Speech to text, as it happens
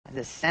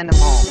Just send him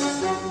home.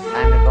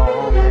 Time to go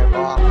home there,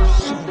 Bob.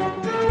 Son of a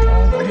bitch,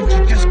 Paul, why didn't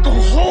you just go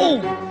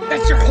home?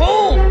 That's your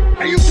home!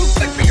 Are you too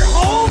good for your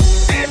home?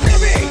 Answer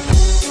me!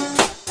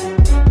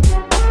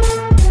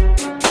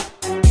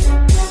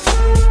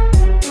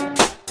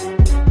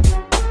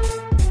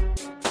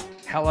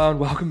 Hello and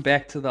welcome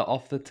back to the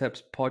Off the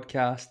Tips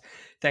podcast.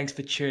 Thanks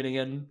for tuning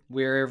in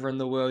wherever in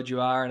the world you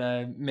are, and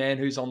a man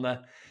who's on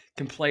the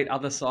complete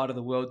other side of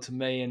the world to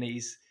me, and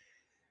he's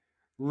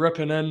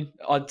ripping in.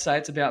 I'd say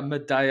it's about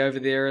midday over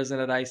there, isn't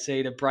it,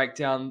 AC, to break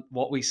down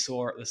what we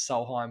saw at the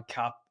Solheim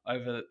Cup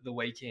over the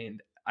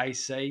weekend.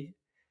 AC,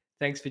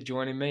 thanks for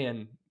joining me,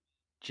 and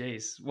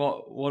geez,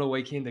 what a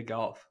weekend of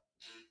golf.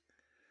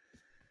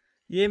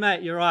 Yeah,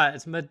 mate, you're right.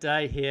 It's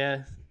midday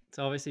here. It's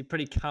obviously a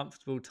pretty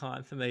comfortable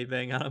time for me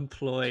being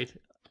unemployed.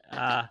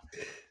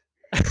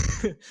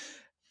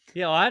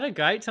 Yeah, I had a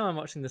great time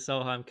watching the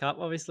Solheim Cup.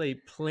 Obviously,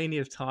 plenty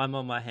of time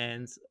on my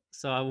hands.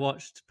 So I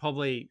watched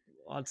probably,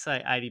 I'd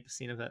say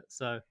 80% of it.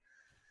 So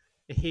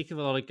a heck of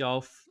a lot of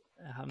golf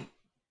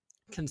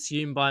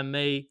consumed by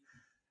me.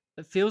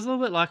 It feels a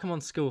little bit like I'm on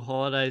school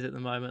holidays at the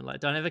moment. Like,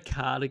 don't have a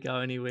car to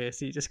go anywhere.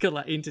 So you just got to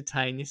like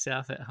entertain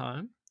yourself at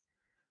home.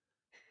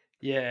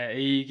 Yeah,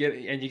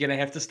 you're gonna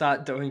have to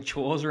start doing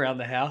chores around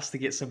the house to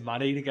get some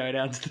money to go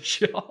down to the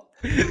shop.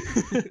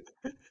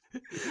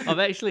 I've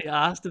actually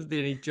asked if there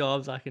are any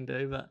jobs I can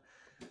do, but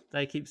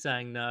they keep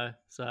saying no.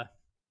 So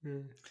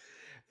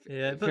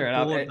yeah, a Fair bit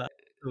enough. bored, but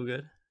all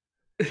good.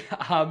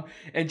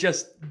 And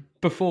just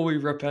before we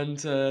rip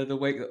into the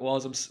week that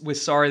was, we're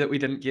sorry that we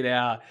didn't get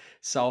our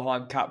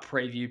Solheim Cup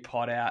preview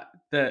pod out.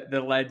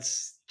 The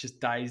lads just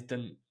days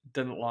didn't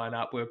line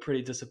up. We were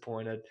pretty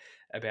disappointed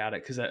about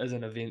it because it is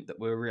an event that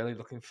we're really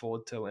looking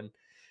forward to, and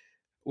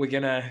we're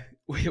gonna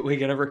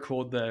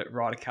record the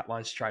Ryder Cup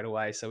one straight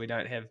away, so we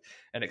don't have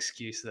an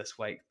excuse this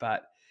week.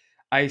 But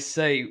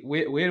AC,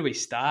 where do we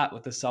start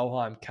with the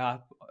Solheim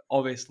Cup?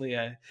 Obviously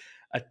a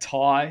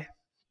tie,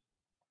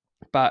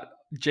 but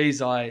geez,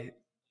 I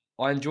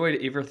enjoyed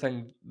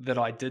everything that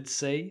I did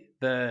see.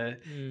 The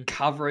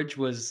coverage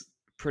was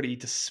pretty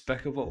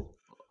despicable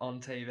on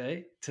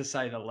TV, to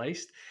say the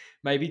least.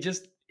 Maybe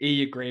just air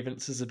your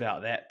grievances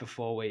about that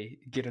before we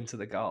get into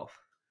the golf.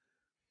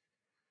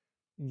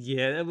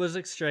 Yeah, it was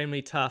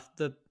extremely tough.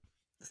 The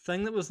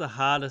thing that was the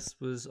hardest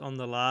was on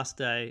the last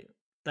day.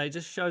 They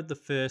just showed the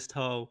first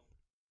hole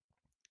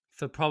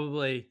for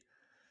probably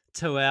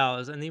 2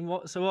 hours, and then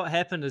what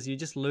happened is you're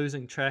just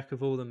losing track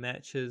of all the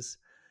matches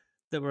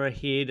that were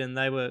ahead, and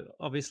they were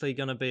obviously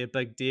going to be a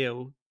big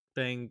deal,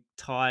 being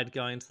tied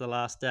going into the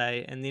last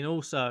day, and then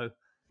also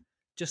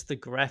just the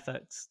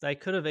graphics. They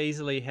could have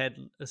easily had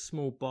a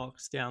small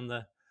box down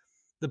the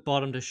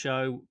bottom to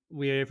show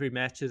where every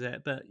match is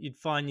at, but you'd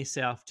find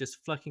yourself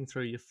just flicking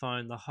through your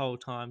phone the whole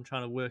time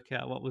trying to work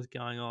out what was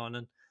going on,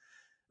 and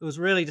it was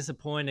really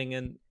disappointing.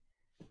 And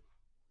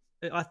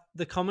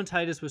the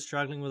commentators were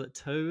struggling with it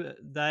too.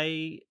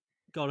 They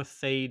got a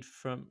feed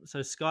from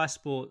Sky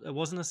Sport. It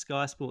wasn't a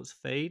Sky Sports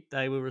feed.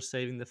 They were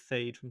receiving the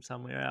feed from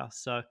somewhere else.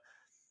 So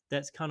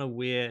that's kind of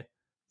where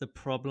the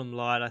problem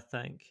lied, I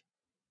think.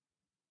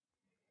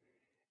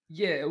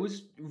 Yeah, it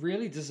was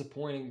really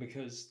disappointing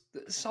because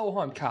the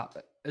Solheim Cup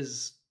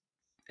is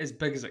as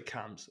big as it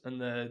comes in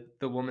the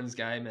women's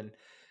game, and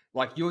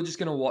like you're just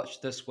going to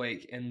watch this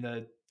week, and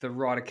the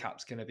Ryder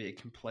Cup's going to be a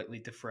completely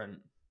different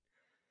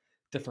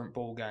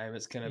ball game.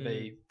 It's going to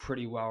be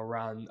pretty well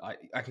run.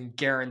 I can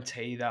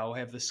guarantee they'll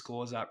have the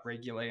scores up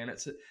regularly, and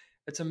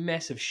it's a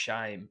massive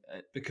shame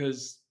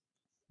because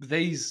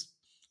these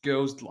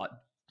girls like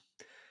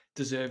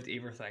deserved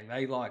everything.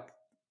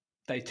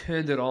 They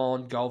turned it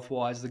on golf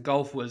wise. The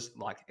golf was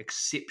like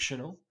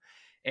exceptional,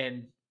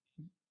 and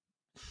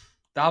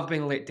they've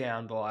been let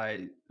down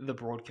by the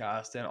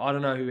broadcast. And I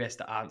don't know who has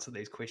to answer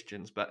these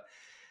questions, but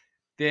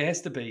there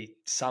has to be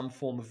some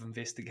form of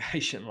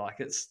investigation. Like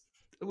it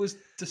was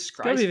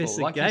disgraceful. Got to be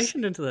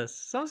investigation into this.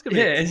 Someone's got to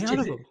be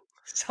accountable.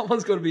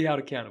 Someone's got to be held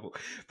accountable.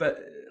 But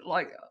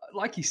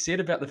like you said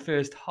about the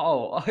first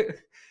hole,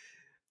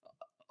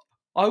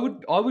 I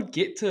would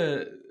get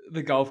to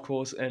the golf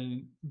course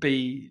and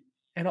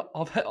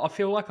I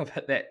feel like I've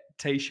hit that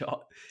tee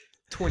shot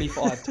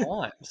 25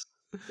 times.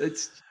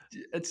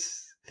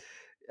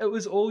 It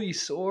was all you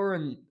saw,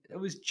 and it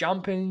was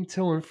jumping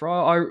to and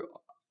fro.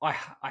 I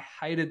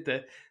hated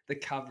the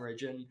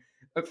coverage, and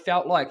it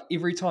felt like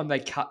every time they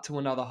cut to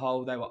another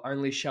hole, they were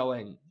only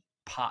showing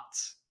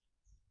putts.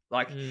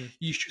 Like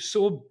you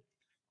saw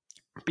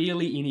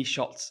barely any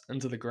shots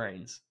into the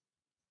greens.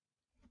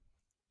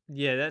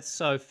 Yeah, that's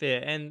so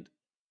fair. And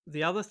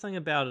the other thing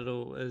about it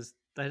all is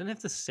they didn't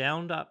have the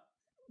sound up.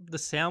 The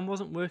sound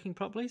wasn't working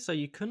properly, so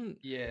you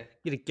couldn't get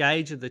a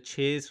gauge of the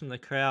cheers from the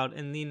crowd.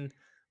 And then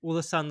all of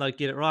a sudden they'd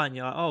get it right, and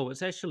you're like, oh,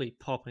 it's actually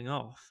popping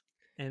off.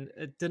 And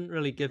it didn't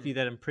really give you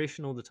that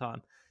impression all the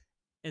time.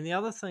 And the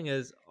other thing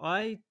is,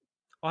 I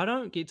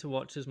don't get to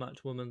watch as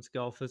much women's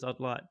golf as I'd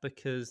like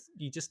because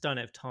you just don't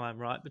have time,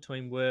 right?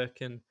 Between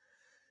work and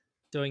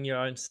doing your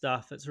own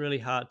stuff, it's really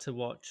hard to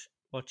watch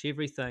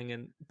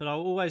everything. But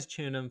I'll always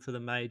tune in for the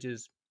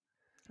majors.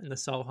 in the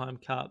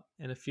Solheim Cup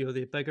and a few of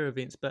their bigger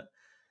events. But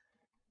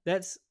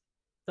that's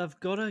they've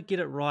got to get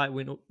it right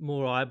when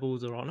more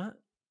eyeballs are on it,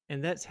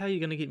 and that's how you're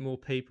going to get more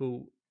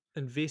people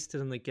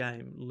invested in the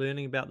game,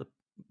 learning about the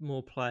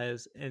more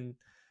players. And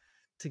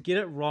to get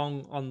it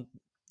wrong on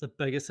the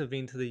biggest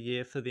event of the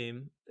year for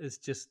them is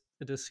just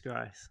a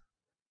disgrace.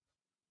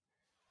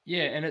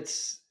 Yeah, and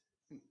it's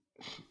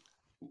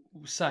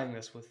saying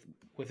this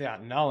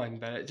without knowing,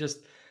 but it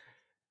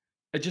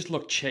just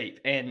looked cheap,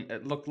 and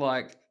it looked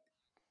like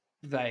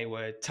they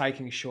were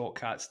taking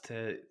shortcuts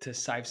to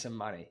save some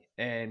money.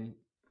 And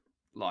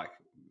like,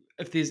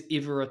 if there's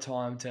ever a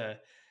time to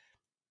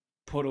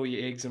put all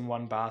your eggs in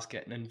one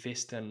basket and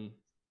invest in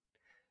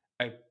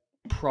a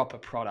proper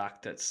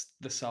product, it's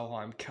the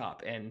Solheim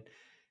Cup. And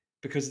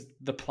because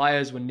the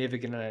players were never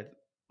going to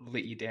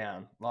let you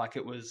down, like,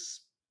 it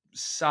was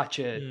such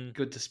a Mm.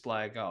 good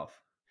display of golf.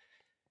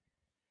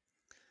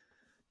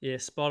 Yeah,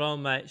 spot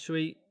on, mate. Should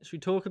we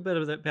talk a bit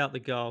about the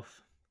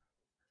golf?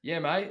 Yeah,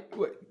 mate.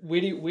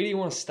 Where do you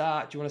want to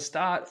start? Do you want to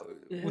start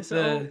Yeah, with so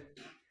the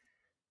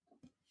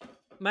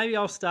maybe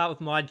I'll start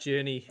with my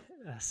journey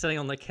sitting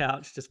on the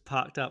couch, just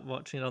parked up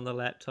watching it on the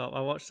laptop.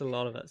 I watched a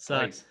lot of it. So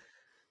please?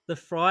 the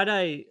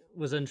Friday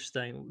was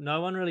interesting.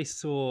 No one really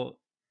saw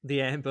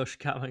the ambush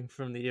coming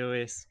from the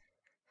US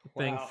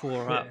being Wow. 4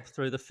 Yeah. up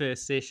through the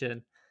first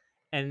session.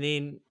 And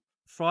then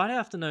Friday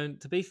afternoon,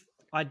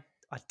 I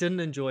didn't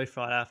enjoy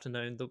Friday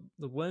afternoon.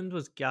 The wind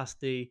was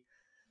gusty.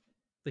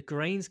 The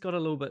greens got a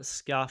little bit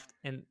scuffed,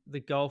 and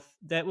the golf,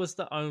 that was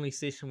the only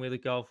session where the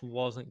golf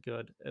wasn't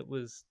good. It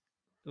was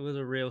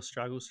a real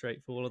struggle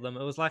streak for all of them.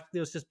 It was like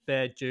there was just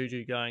bad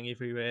juju going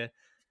everywhere.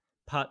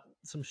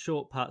 Some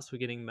short putts were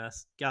getting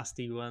missed,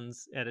 gusty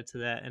winds added to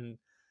that, and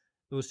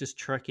it was just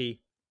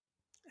tricky.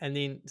 And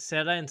then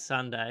Saturday and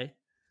Sunday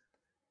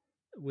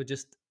were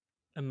just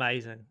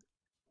amazing.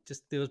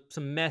 Just there was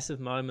some massive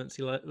moments.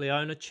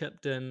 Leona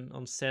chipped in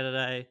on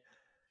Saturday,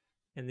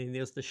 and then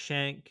there was the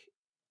shank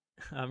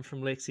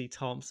from Lexi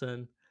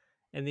Thompson,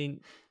 and then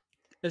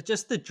it's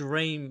just the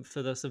dream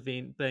for this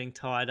event being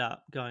tied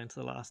up going to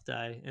the last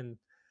day, and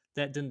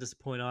that didn't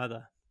disappoint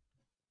either.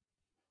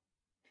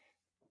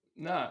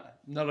 No,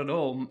 not at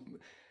all.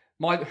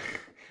 My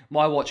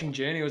my watching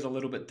journey was a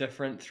little bit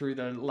different through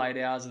the late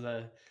hours of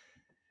the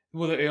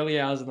early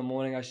hours of the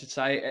morning, I should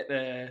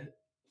say.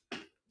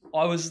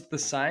 I was the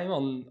same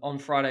on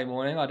Friday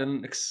morning.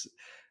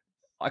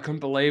 I couldn't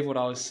believe what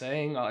I was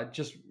seeing. I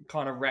just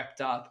kind of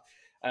wrapped up.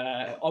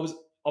 I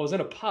was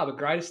in a pub, a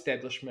great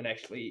establishment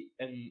actually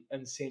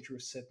in central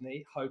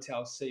Sydney,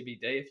 Hotel CBD.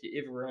 If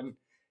you're ever in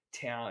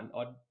town,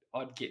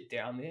 I'd get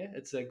down there.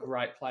 It's a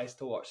great place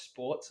to watch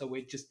sport. So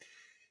we just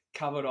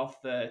covered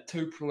off the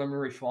two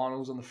preliminary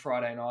finals on the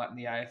Friday night in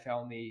the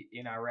AFL and the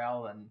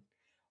NRL, and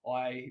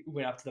I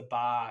went up to the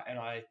bar and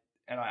I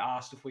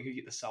asked if we could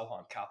get the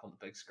Solheim Cup on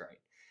the big screen,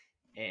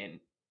 and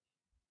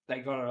they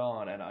got it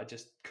on, and I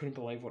just couldn't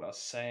believe what I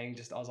was seeing.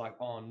 I was like,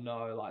 oh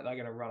no, like they're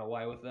gonna run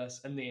away with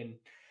this. And then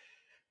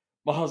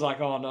I was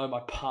like, oh no, my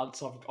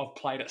punts, I've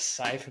played it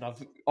safe, and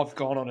I've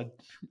gone on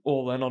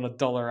all in on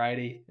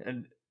 $1.80,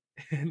 and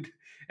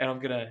and I'm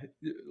gonna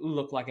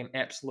look like an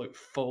absolute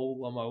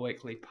fool on my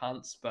weekly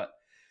punts. But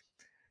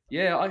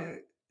yeah,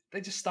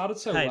 they just started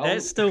so Hey, that's well.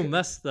 still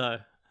missed though.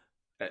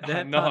 I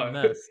That punt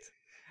know, missed.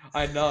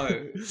 I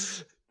know.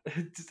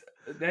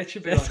 That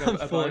should be That's like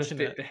a bonus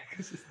bet unfortunate. back,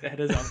 because that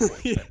is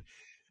unfortunate.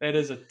 That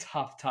is a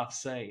tough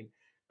scene.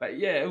 But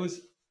yeah, it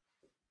was.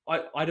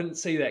 I didn't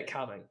see that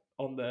coming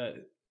on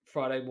the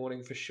Friday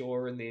morning for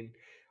sure, and then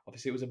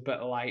obviously it was a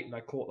bit late, and I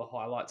caught the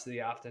highlights of the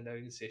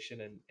afternoon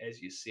session, and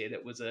as you said,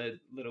 it was a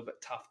little bit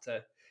tough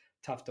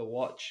to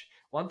watch.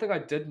 One thing I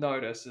did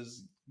notice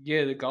is,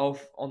 yeah, the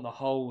golf on the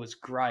whole was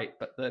great,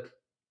 but the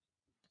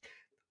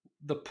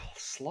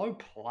slow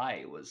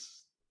play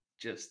was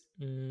just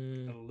a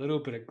Mm, little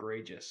bit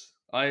egregious.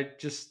 I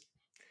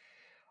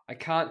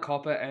can't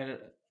cop it, and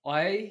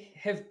I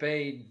have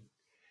been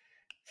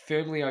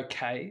firmly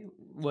okay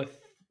with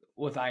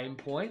aim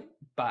point,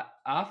 but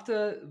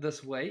after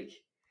this week,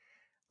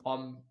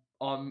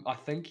 I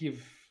think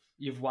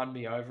you've won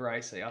me over,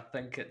 AC. I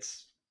think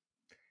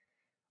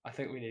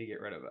we need to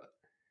get rid of it.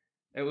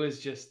 It was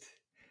just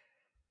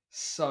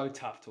so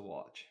tough to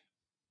watch.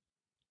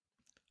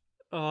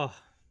 oh,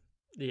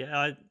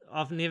 yeah.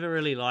 I've never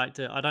really liked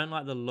it. I don't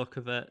like the look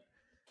of it.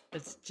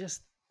 It's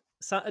just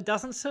it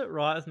doesn't sit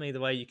right with me the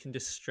way you can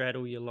just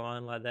straddle your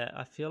line like that.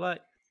 I feel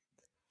like,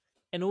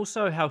 and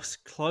also how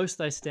close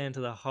they stand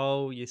to the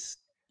hole. You're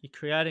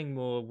creating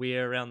more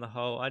wear around the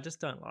hole. I just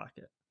don't like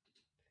it.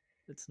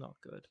 It's not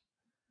good,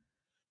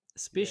 Yeah,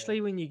 especially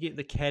when you get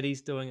the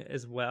caddies doing it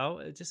as well.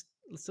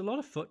 It's a lot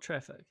of foot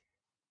traffic.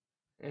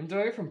 and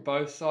doing it from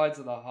both sides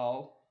of the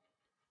hole.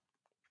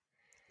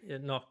 Yeah,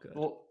 not good.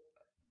 Well,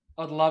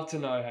 I'd love to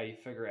know how you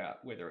figure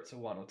out whether it's a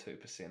 1 or 2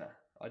 percenter.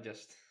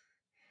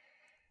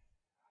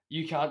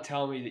 You can't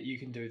tell me that you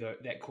can do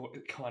that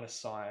kind of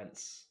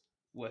science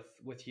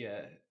with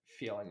your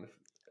feeling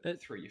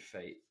It through your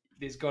feet.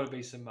 There's got to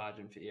be some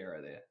margin for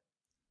error there.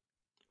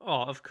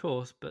 Oh, of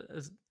course, but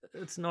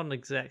it's not an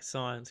exact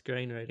science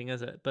green reading,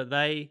 is it? But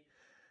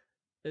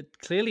it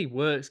clearly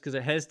works because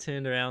it has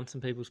turned around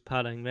some people's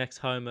putting. Max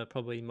Homer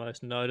probably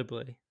most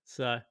notably.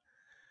 So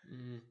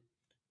Mm.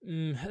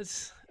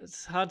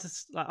 it's hard to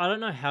like. I don't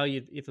know how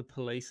you'd ever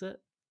police it.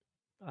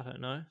 I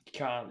don't know. You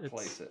can't It's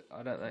police it.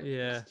 I don't think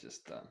yeah. it's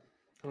just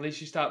unless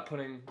you start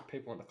putting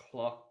people on the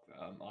clock.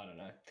 I don't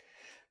know,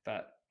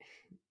 but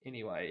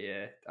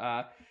anyway,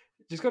 yeah.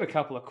 Just got a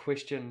couple of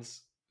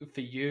questions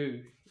for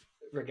you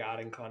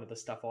regarding kind of the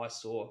stuff I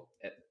saw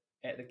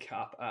at the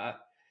cup.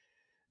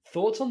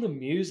 Thoughts on the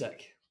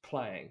music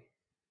playing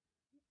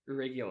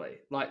regularly,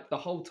 like the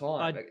whole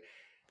time. I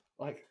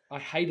Like I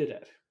hated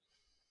it.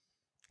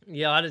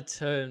 Yeah, I did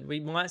too. We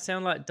might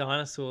sound like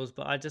dinosaurs,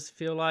 but I just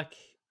feel like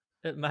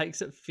it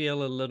makes it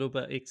feel a little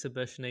bit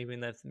exhibition-y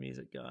when they have the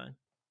music going.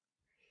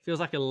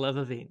 Feels like a live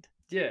event.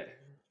 Yeah,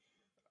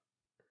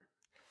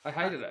 I Uh,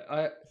 hated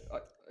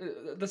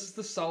it. This is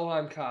the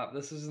Solheim Cup.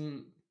 This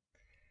isn't.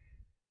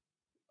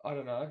 I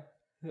don't know,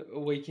 a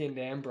weekend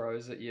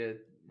Ambrose at your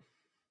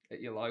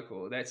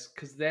local. That's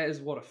because that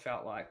is what it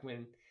felt like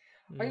when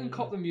I can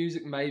cop mm, the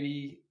music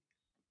maybe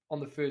on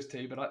the first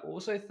two, but I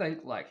also think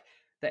like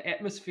the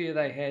atmosphere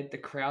they had, the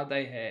crowd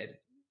they had,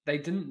 they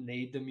didn't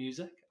need the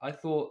music. I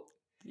thought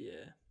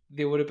yeah.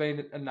 there would have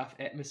been enough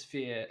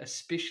atmosphere,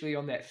 especially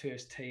on that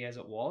first tee as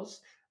it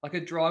was. Like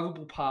a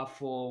drivable par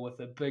four with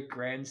a big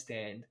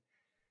grandstand,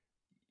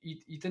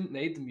 you didn't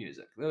need the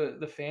music.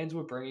 The fans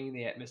were bringing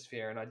the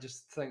atmosphere, and I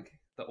just think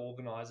the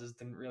organisers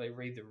didn't really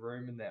read the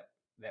room in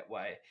that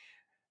way.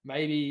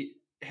 Maybe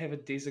have a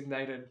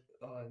designated.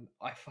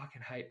 I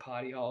fucking hate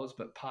party holes,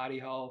 but party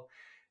hole.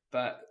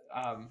 But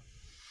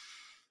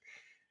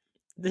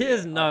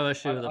There's yeah, no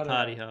issue with a I don't know.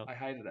 party hole. I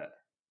hated it.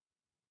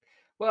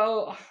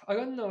 Well, I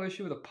got no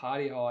issue with a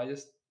party hole. I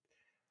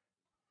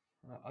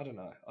don't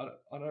know.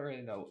 I don't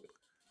really know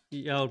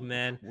You old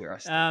man. where I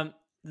stand. Um,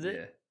 the,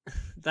 Yeah.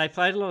 they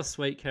played a lot of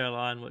Sweet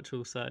Caroline, which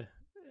also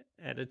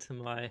added to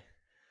my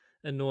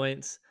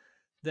annoyance.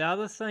 The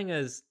other thing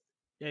is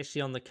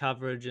actually on the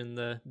coverage and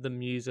the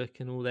music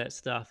and all that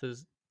stuff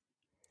is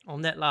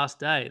on that last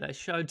day, they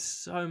showed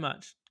so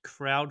much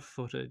crowd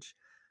footage.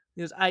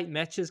 There was 8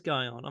 matches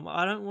going on.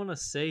 I don't want to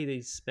see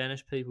these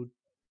Spanish people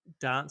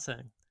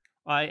dancing.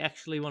 I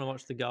actually want to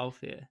watch the golf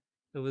here.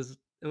 It was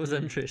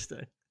Mm.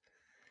 interesting.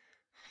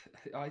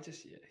 Yeah.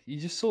 You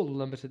just saw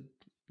limited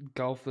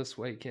golf this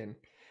weekend.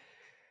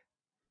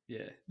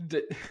 Yeah.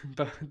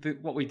 But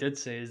what we did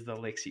see is the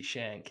Lexi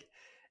Shank,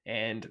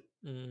 and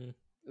Mm.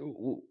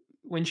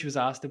 when she was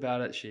asked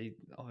about it, she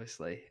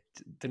obviously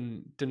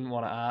didn't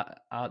want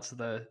to answer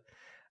the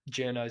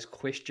journo's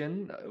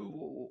question.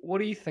 What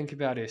do you think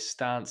about her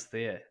stance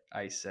there,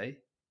 AC?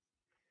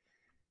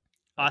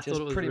 I Like thought it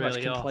just was pretty much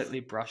really off. completely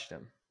brushed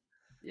him.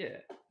 Yeah.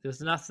 There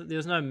was nothing. There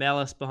was no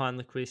malice behind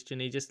the question.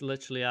 He just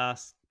literally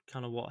asked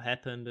kind of what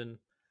happened, and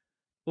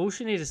all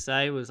she needed to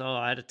say was, "Oh,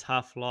 I had a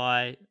tough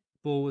lie.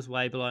 Ball was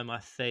way below my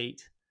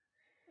feet.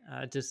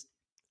 I just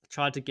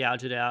tried to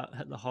gouge it out,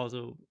 hit the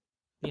hosel,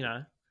 you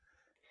know."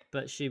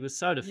 But she was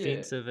so Yeah.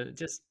 defensive,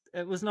 and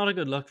it was not a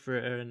good look for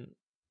her. And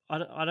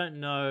I don't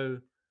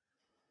know.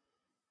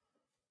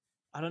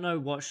 I don't know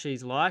what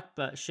she's like,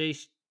 but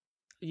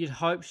you'd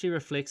hope she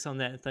reflects on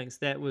that and thinks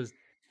that was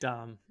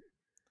dumb.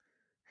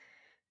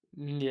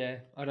 Yeah,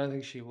 I don't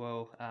think she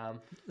will.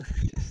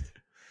 Just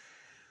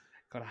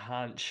got a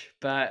hunch.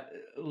 But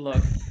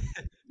look,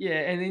 yeah,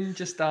 and then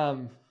just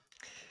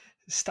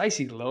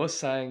Stacey Lewis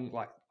saying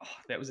like, oh,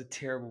 that was a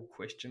terrible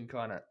question,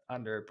 kind of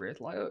under her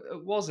breath. Like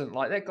it wasn't.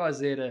 Like that guy's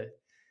there to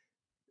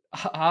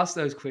ask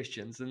those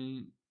questions,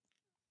 and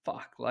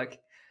fuck, like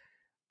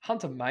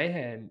Hunter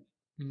Mahan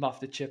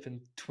muffed a chip in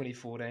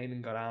 2014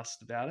 and got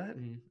asked about it,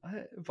 and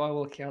by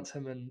all accounts,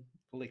 him and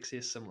Alexia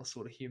are similar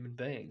sort of human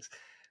beings.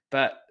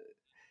 But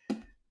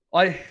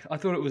I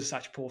thought it was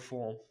such poor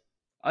form.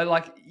 I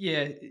like,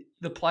 yeah,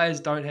 the players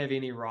don't have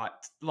any right,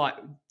 like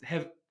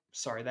have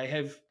sorry, they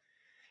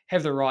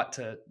have the right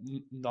to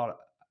not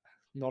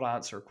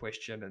answer a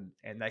question,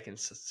 and they can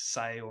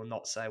say or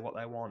not say what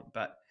they want.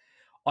 But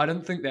I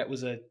don't think that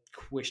was a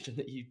question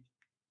that you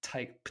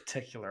take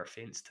particular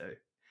offense to.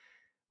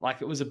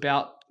 Like it was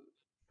about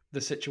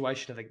the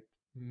situation of the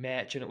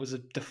match, and it was a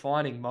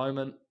defining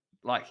moment.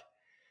 Like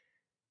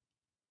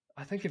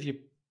I think if you're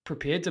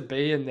prepared to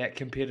be in that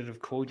competitive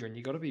cauldron,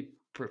 you got to be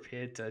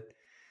prepared to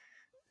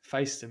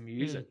face the Mm,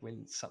 music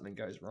when something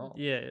goes wrong.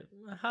 yeah,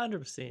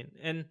 100%.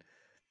 And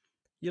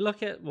you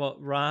look at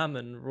what Ram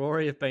and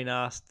Rory have been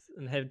asked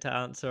and had to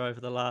answer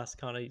over the last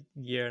kind of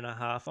year and a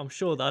half. I'm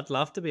sure they'd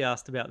love to be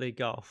asked about their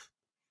golf.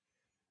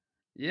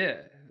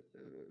 Yeah,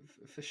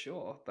 for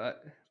sure.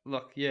 But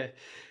look, yeah,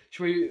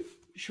 should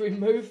we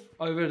move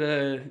over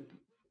to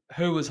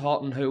who was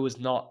hot and who was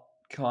not?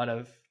 Kind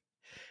of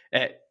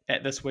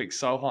at this week's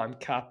Solheim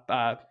Cup.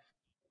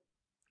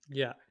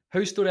 Yeah.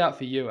 Who stood out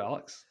for you,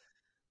 Alex?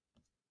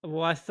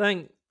 Well, I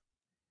think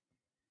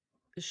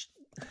sh-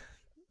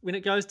 when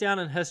it goes down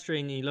in history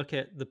and you look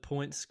at the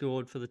points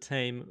scored for the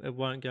team, it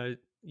won't go.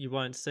 You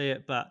won't see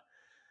it. But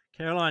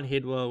Caroline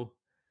Headwell,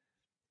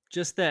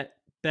 just that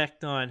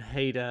back nine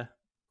heater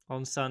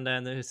on Sunday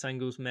in her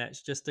singles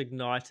match just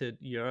ignited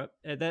Europe.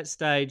 At that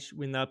stage,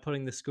 when they were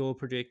putting the score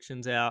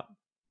projections out,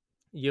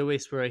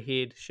 US were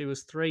ahead. She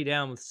was 3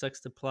 down with 6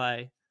 to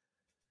play.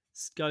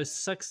 Goes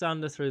 6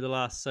 under through the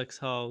last 6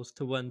 holes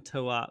to win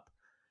 2 up.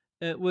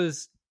 It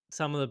was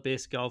some of the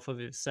best golf I've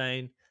ever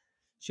seen.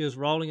 She was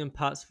rolling in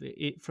putts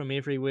from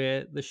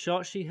everywhere. The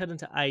shot she hit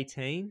into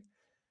 18,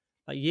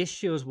 yes,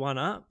 she was 1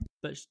 up,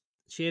 but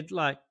she had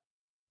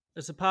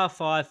it's a par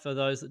 5 for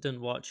those that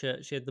didn't watch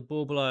it. She had the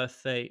ball below her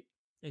feet,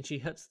 and she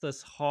hits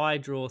this high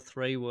draw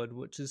 3-wood,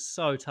 which is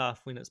so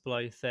tough when it's below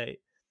your feet,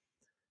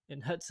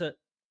 and hits it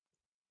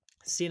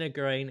center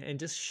green and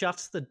just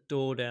shuts the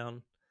door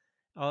down.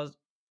 I was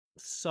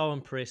so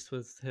impressed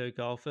with her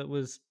golf. It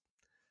was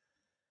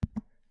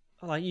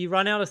you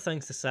run out of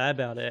things to say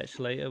about it,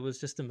 actually. It was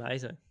just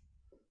amazing.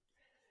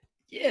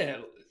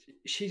 Yeah,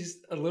 she's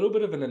a little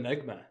bit of an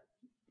enigma,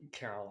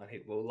 Caroline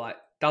Hitwell.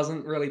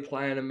 Doesn't really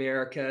play in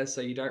America,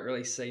 so you don't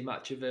really see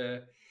much of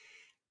her.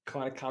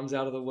 Kind of comes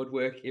out of the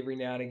woodwork every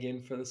now and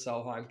again for the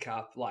Solheim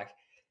Cup.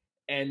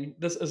 And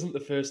this isn't the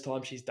first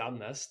time she's done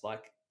this.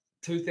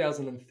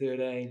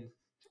 2013,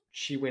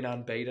 she went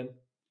unbeaten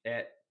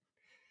at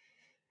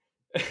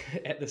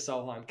at the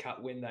Solheim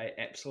Cup when they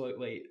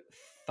absolutely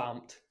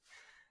thumped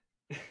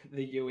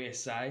the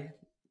USA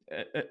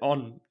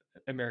on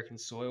American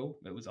soil.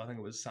 I think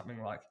it was something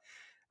like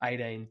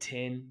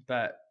 18-10.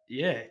 But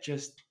yeah,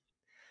 just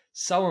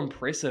so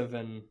impressive.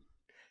 And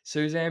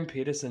Suzanne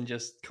Pedersen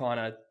just kind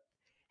of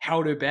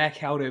held her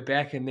back,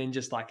 and then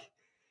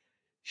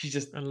she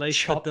just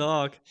Unleash the chopped.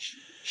 dog.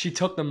 She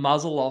took the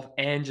muzzle off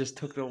and just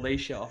took the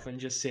leash off and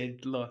just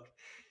said, "Look,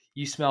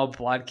 you smell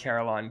blood,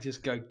 Caroline.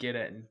 Just go get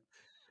it." And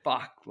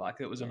fuck,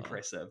 it was Oh.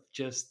 impressive.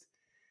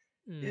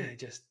 Mm.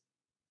 Just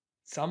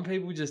some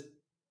people just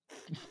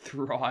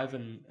thrive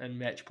in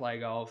match play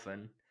golf,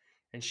 and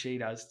she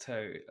does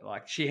too.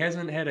 She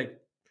hasn't had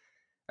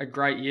a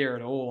great year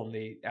at all on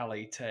the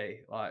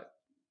LET.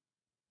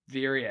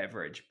 Very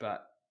average,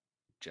 but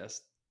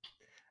just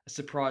a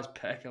surprise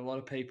pick. A lot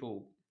of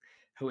people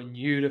who are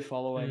new to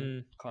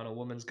following kind of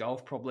women's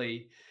golf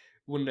probably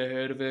wouldn't have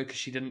heard of her because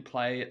she didn't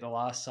play at the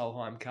last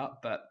Solheim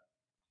Cup. But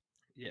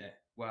yeah,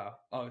 wow,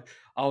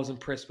 I was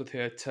impressed with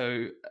her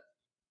too.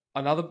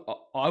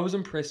 I was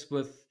impressed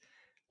with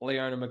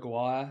Leona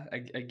Maguire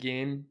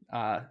again.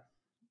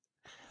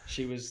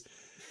 She was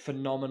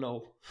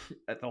phenomenal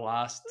at the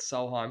last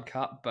Solheim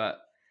Cup, but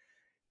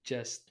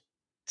just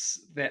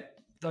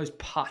those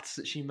putts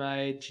that she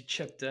made, she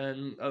chipped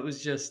in. It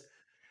was just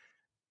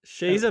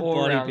She's an a body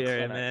all-around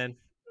barrier, clinic. man.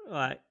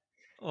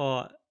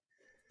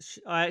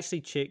 I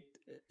actually checked.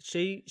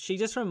 She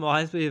just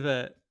reminds me of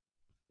a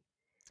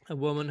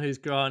woman who's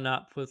grown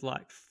up with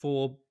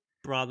 4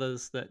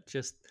 brothers that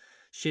just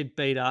she'd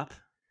beat up,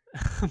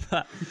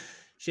 but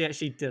she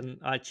actually didn't.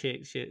 I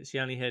checked. She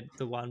only had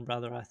the one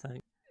brother, I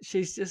think.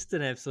 She's just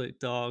an absolute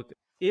dog.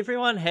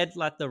 Everyone had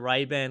the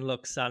Ray-Ban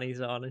look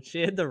sunnies on, and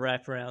she had the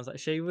wraparounds.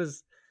 She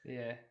was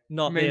Yeah,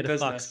 not there mean to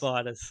fuck business.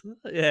 spiders.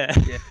 Yeah.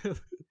 Yeah,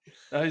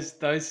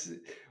 those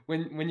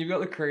when you've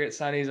got the cricket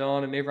sunnies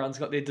on and everyone's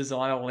got their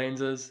designer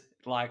lenses,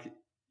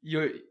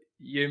 you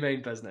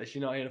mean business.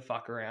 You're not here to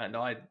fuck around.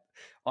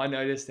 I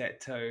noticed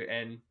that too,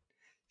 and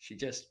she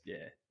just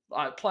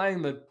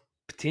playing the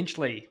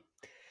potentially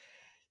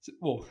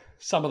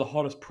some of the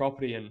hottest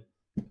property in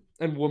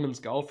women's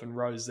golf in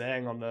Rose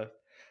Zhang on the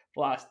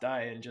last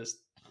day, and just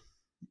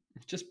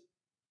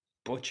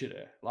butchered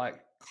her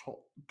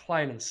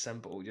plain and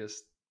simple.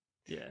 Just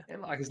Yeah.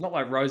 and it's not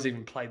like Rose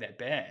even played that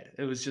bad.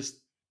 It was just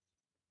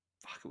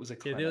it was a Yeah,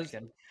 clinic,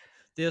 and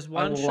there's I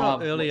one shot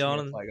loved early watching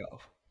on. her play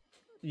golf.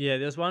 Yeah,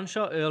 there's one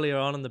shot earlier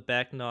on in the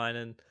back nine,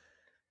 and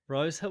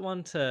Rose hit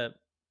one to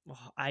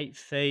 8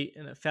 feet,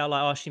 and it felt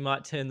like she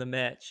might turn the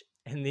match,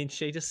 and then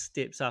she just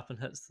steps up and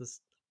hits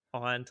this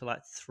iron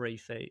to 3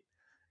 feet.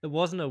 It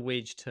wasn't a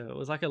wedge too; it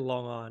was like a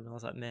long iron. I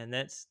was like, man,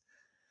 that's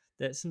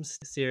some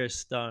serious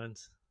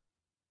stones.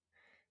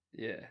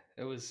 Yeah,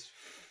 it was.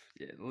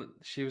 Yeah,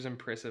 she was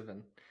impressive,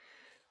 and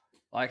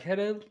had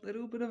a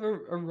little bit of a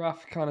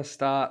rough kind of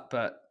start,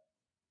 but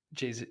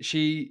geez,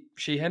 she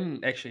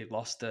hadn't actually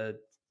lost a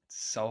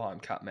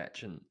Solheim Cup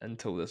match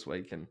until this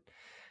week, and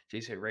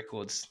geez,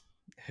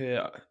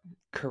 her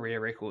career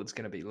record's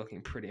going to be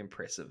looking pretty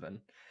impressive. And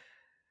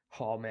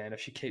oh man, if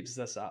she keeps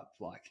this up,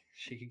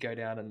 she could go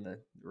down in the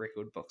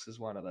record books as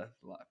one of the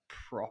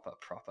proper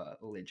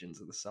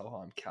legends of the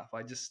Solheim Cup.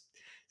 I just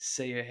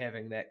see her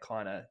having that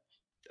kind of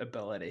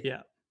ability.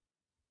 Yeah.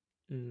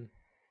 Mm.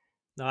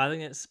 No, I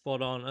think it's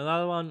spot on.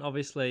 Another one,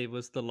 obviously,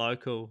 was the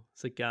local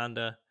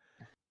Zaganda.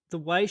 The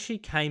way she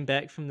came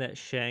back from that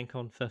shank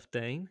on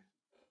 15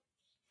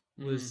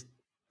 was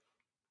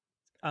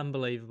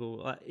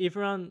unbelievable.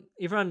 Everyone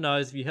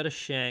knows if you hit a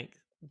shank,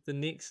 the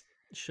next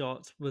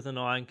shots with an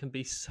iron can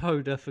be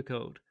so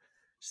difficult.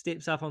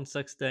 Steps up on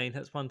 16,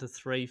 hits one to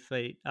 3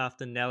 feet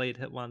after Nelly had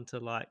hit one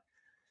to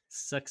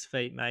 6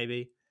 feet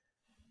maybe,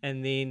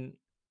 and then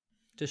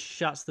just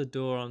shuts the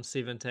door on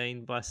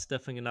 17 by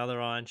stiffing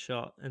another iron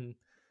shot. And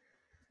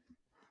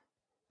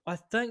I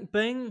think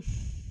being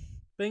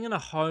being in a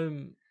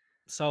home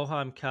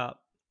Solheim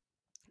Cup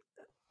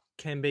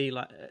can be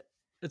like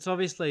it's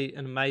obviously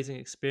an amazing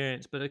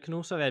experience, but it can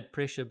also add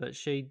pressure. But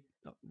she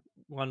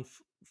won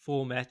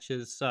 4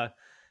 matches, so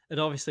it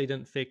obviously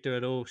didn't affect her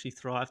at all. She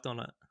thrived on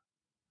it.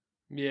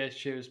 Yeah,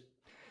 she was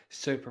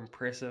super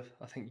impressive.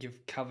 I think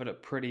you've covered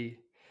it pretty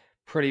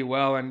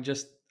well. And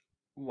just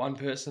one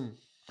person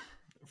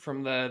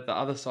from the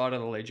other side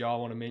of the ledger I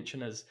want to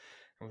mention is,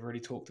 we've already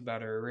talked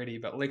about her already,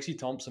 but Lexi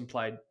Thompson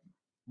played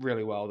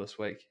really well this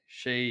week.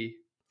 She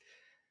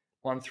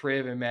won 3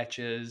 of her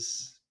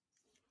matches,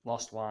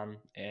 lost one,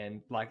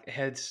 and like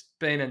has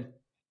been in,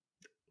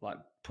 like,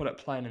 put it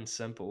plain and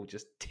simple,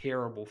 just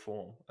terrible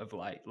form of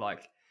late. Like,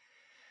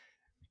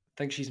 I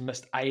think she's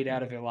missed 8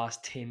 out of her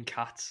last 10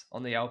 cuts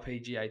on the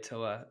LPGA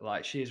tour.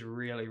 Like, she has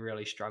really,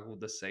 really struggled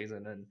this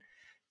season, and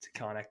to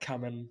kind of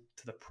come in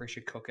to the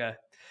pressure cooker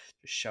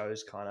just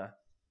shows kind of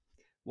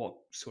what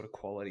sort of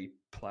quality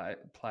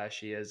player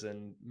she is,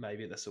 and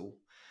maybe this will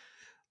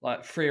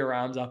like free her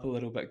arms up a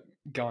little bit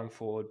going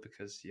forward,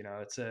 because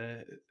it's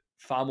a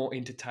far more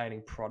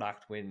entertaining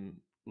product when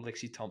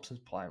Lexi Thompson's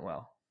playing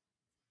well.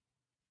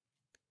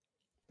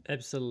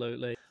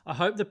 Absolutely. I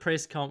hope the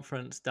press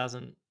conference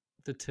doesn't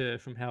deter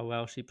from how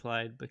well she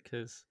played,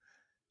 because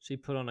she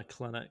put on a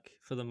clinic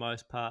for the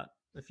most part.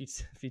 If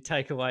you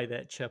take away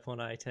that chip on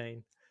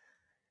 18,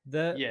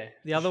 the Yeah,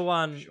 the other for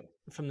one sure.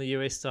 from the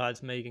US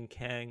side's Megan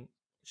Kang.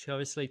 She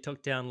obviously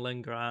took down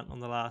Lynn Grant on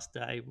the last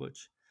day,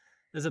 which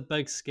is a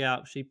big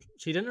scalp. She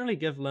didn't really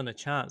give Lynn a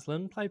chance.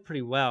 Lynn played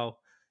pretty well,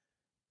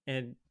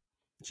 and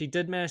she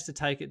did manage to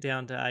take it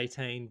down to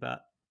 18,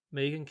 but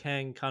Megan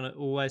Kang kind of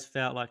always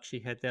felt like she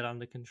had that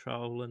under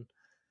control, and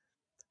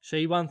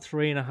she won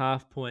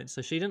 3.5 points.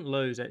 So she didn't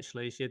lose,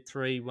 actually. She had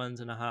 3 wins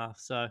and a half.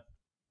 So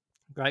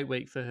great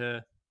week for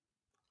her.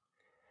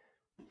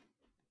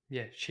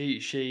 Yeah,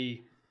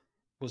 she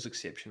was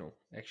exceptional,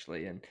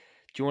 actually. And do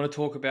you want to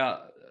talk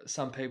about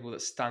some people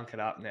that stunk it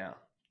up now?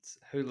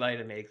 Who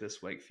laid an egg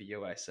this week for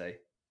UAC?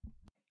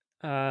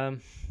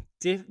 Um,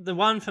 the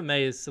one for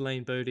me is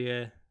Celine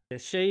Boudier. Yeah,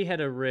 she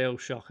had a real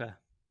shocker.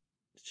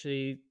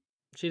 She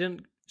she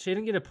didn't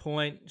get a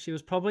point. She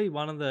was probably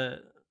one of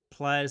the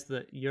players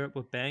that Europe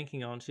were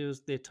banking on. She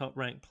was their top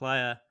ranked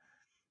player,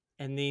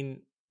 and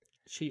then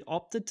she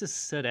opted to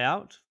sit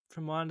out,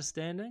 from my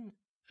understanding,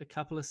 a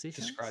couple of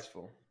sessions.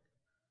 Disgraceful.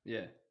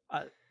 Yeah,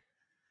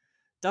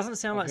 Doesn't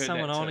sound I've like heard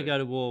someone that I want to too. go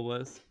to war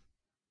with.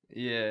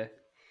 Yeah,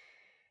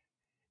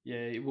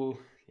 yeah. Well,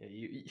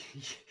 yeah,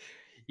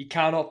 you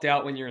can't opt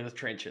out when you're in the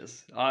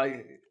trenches.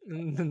 I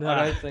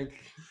Nah. don't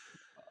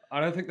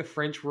think the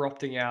French were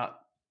opting out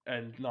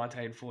in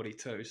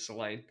 1942,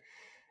 Celine.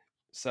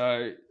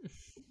 So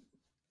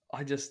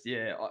I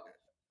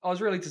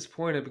was really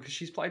disappointed because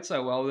she's played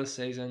so well this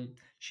season.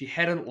 She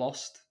hadn't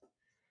lost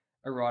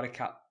a Ryder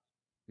Cup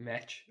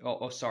match,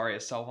 or sorry, a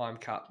Solheim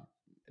Cup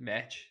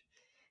match,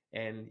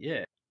 and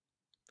yeah,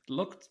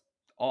 looked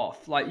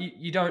off. Like,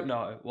 you don't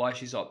know why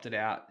she's opted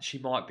out. She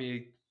might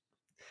be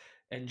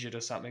injured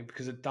or something,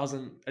 because it does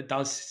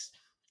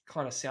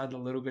kind of sound a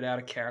little bit out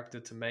of character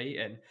to me,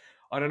 and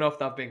I don't know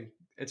if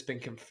it's been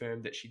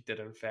confirmed that she did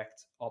in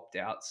fact opt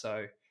out.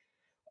 So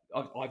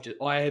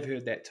I have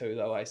heard that too,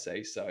 though. I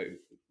see. So,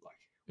 like,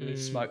 where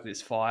there's Mm, smoke,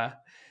 there's fire.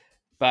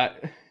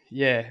 But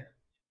yeah,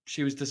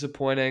 she was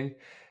disappointing.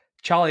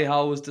 Charlie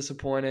Hull was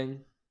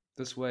disappointing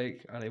this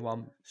week. she Only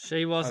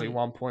wasn't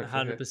 1 point for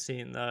her.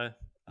 100% though. Uh,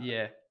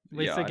 Yeah,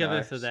 we yeah, I forgive her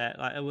know. for that.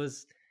 Like it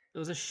was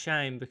a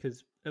shame,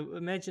 because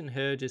imagine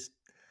her just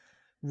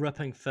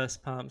ripping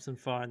fist pumps and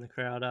firing the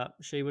crowd up.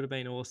 She would have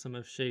been awesome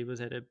if she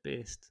was at her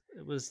best.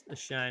 It was a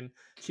shame.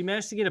 She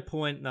managed to get a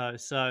point though,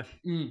 so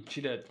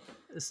She did.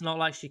 it's not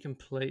like she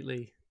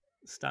completely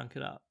stunk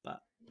it up,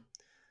 but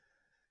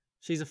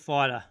she's a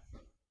fighter.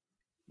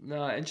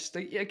 No, and just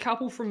a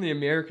couple from the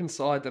American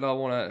side that I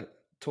want to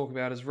talk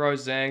about is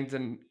Rose Zhang.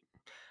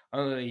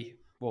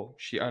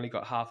 She only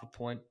got half a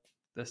point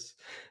this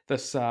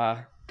this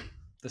uh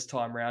this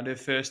time round. Her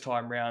first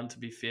time round, to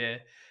be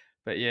fair.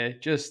 But yeah,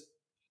 just,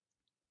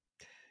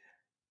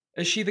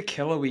 is she the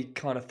killer we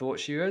kind of thought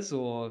she was,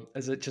 or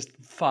is it just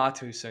far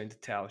too soon to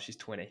tell? She's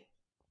 20.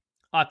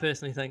 I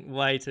personally think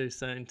way too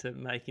soon to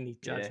make any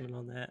Yeah, judgment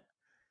on that.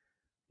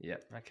 yeah,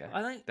 okay.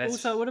 I think also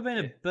it That's would have been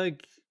a yeah.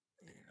 big.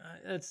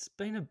 It's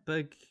been a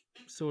big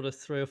sort of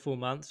 3 or 4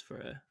 months for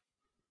her.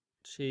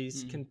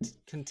 She's Mm.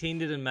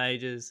 contended in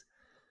majors.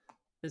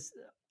 It's,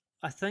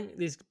 I think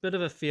there's a bit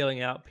of a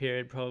feeling out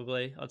period,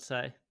 probably. I'd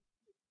say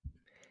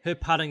her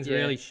putting's Yeah.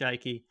 really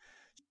shaky.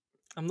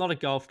 I'm not a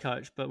golf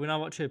coach, but when I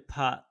watch her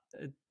putt,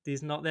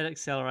 there's not that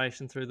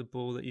acceleration through the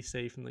ball that you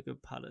see from the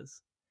good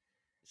putters.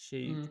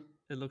 She Mm.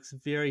 It looks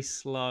very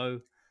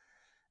slow.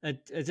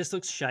 It just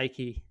looks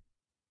shaky.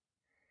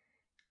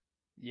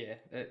 Yeah,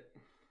 it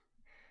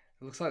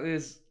looks like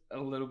there's a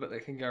little bit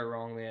that can go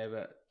wrong there,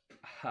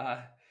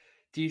 but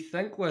do you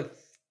think,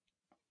 with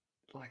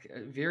like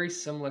a very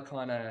similar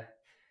kind of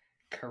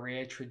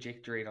career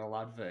trajectory to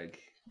Ludwig,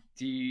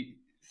 do you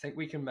think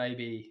we can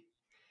maybe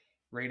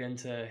read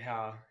into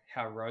how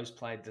Rose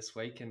played this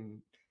week,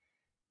 and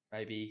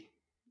maybe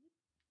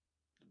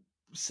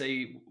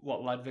see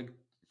what Ludwig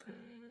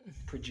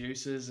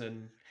produces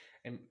and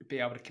be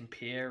able to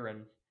compare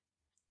and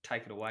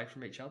take it away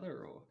from each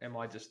other, or am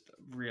I just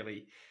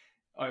really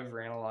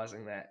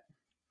overanalyzing that?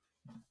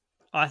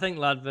 I think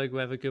Ludwig will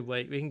have a good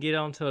week. We can get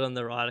onto it on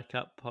the Ryder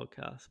Cup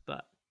podcast,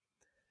 but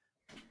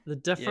the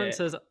Yeah, difference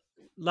is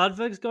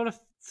Ludwig's got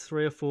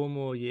 3 or 4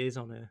 more years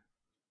on her,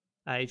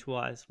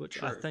 age-wise, which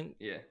true.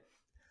 Yeah,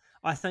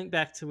 I think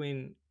back to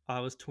when I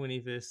was 20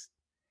 versus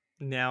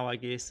now, I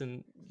guess,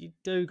 and you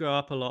do grow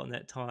up a lot in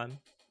that time,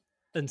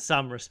 in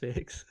some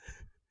respects.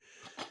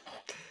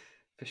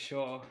 for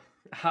sure.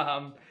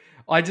 Um,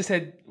 I just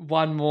had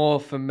one more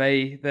for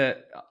me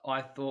that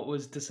I thought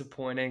was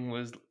disappointing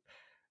was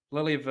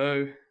Lily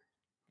Vu,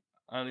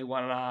 only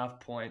 1.5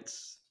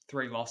 points,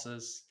 3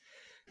 losses.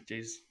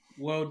 Geez,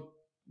 world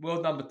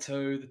number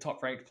 2, the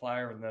top ranked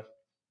player in the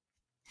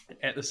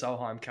at the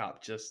Solheim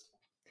Cup. Just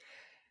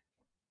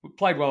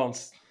played well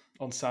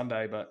on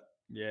Sunday, but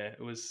yeah,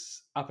 it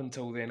was up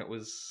until then. It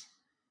was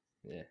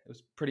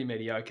pretty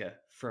mediocre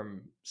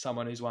from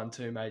someone who's won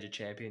 2 major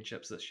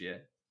championships this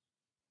year.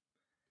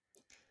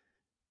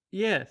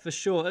 Yeah, for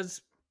sure.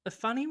 It's a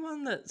funny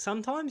one that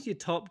sometimes your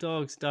top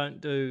dogs don't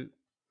do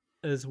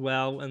as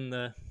well in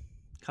the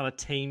kind of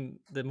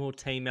the more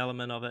team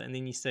element of it, and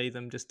then you see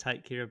them just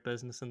take care of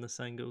business in the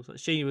singles. Like,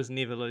 she was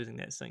never losing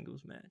that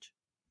singles match.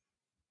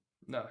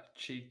 No,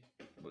 she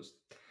was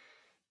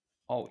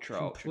ultra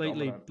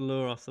Completely dominant.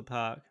 blew her off the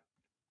park.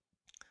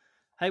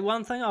 Hey,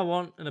 one thing I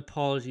want an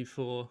apology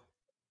for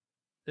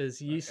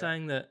is you Okay.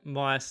 saying that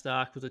Maya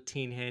Stark was a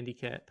 10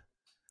 handicap.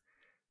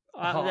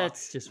 Oh,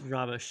 That's just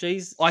rubbish.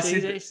 She's I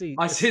actually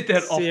said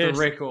that off the serious.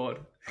 record.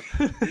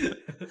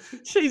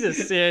 She's a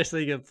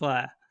seriously good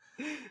player.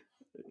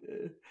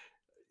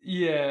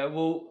 Yeah,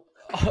 well,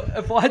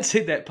 if I'd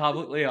said that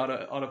publicly, I'd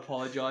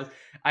apologise.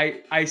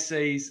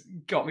 AC's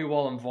got me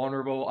while I'm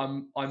vulnerable.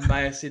 I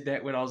may have said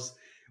that when I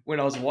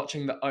was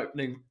watching the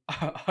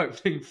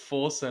opening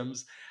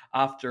foursomes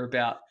after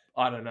about,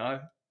 I don't know,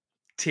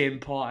 10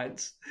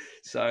 pints.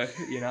 So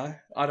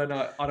I don't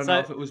know So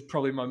if it was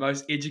probably my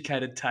most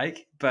educated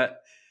take,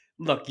 but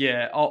look,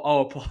 yeah,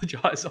 I'll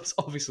apologise. I was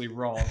obviously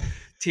wrong.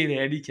 10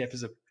 handicap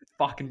is a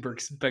fucking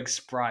big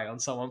spray on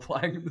someone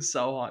playing in the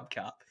Solheim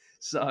Cup.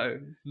 So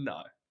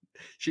no,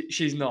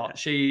 she's yeah, not.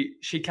 She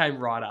came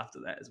right after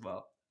that as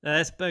well.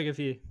 that's big of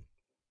you.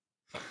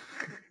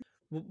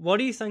 What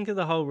do you think of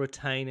the whole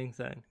retaining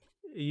thing?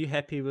 Are you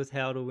happy with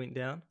how it all went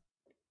down?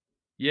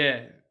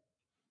 Yeah,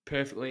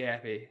 perfectly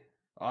happy.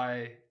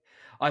 I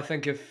I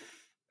think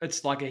if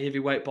it's like a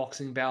heavyweight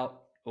boxing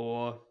bout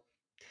or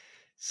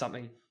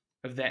something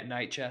of that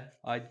nature,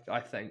 I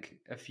think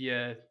if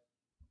you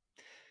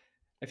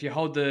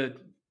hold the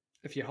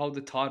if you hold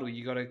the title,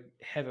 you got to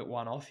have it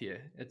won off you.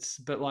 It's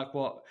a bit like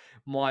what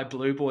my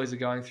Blue Boys are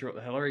going through at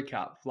the Hillary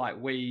Cup. Like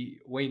we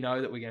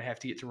know that we're going to have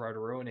to get to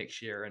Rotorua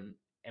next year, and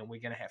we're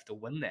going to have to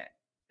win that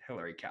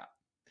Hillary Cup.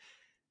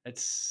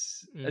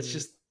 It's Mm.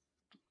 just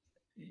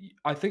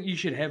I think you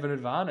should have an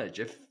advantage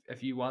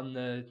if you won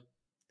the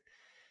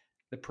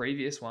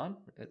previous one.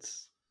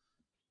 It's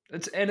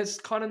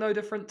kind of no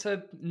different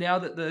to now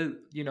that the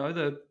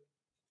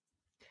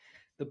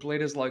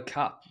Bledisloe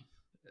Cup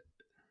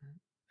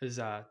is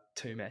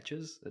 2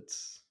 matches.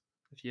 It's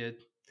if you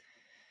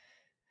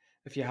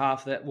if you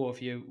half that, well, if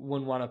you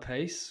win one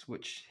apiece,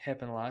 which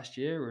happened last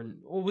year,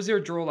 or was there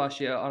a draw last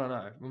year? I don't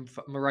know.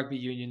 My rugby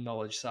union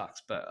knowledge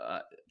sucks,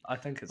 but I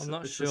think I'm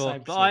not it's the sure,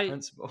 same but sort of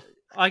principle.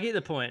 I get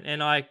the point,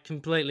 and I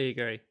completely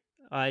agree.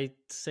 I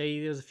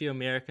see there's a few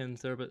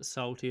Americans that are a bit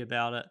salty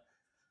about it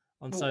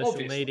on Well, social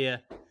obviously,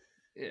 media.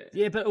 yeah,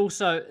 Yeah, but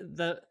also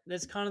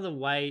that's kind of the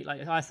way.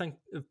 Like, I think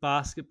if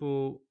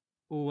basketball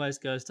always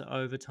goes to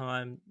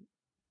overtime,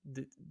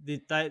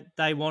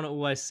 they want to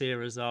always see a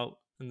result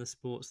in the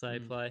sports they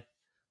mm, play.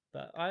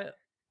 But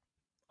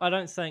I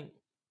don't think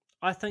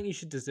I think you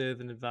should deserve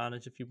an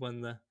advantage if you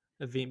win the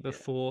event yeah,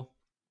 before.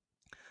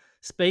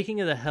 Speaking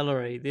of the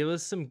Hillary, there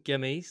was some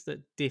gimmies that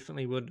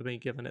definitely would have been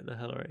given at the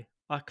Hillary.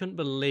 I couldn't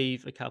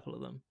believe a couple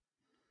of them.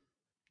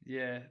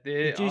 yeah.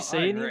 Did you I see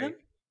any of agree. them?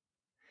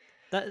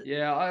 That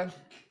Yeah,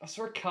 I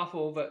saw a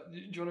couple, but do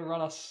you want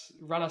to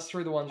run us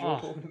through the ones you're oh,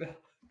 talking about?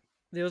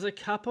 there was a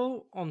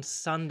couple on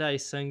Sunday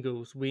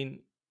singles when,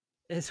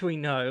 as we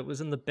know, it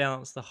was in the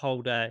balance the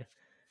whole day,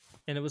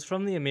 and it was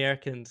from the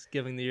Americans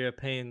giving the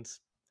Europeans,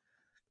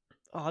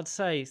 I'd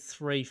say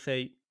 3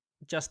 feet,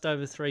 just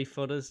over 3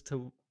 footers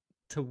to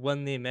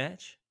win their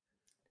match.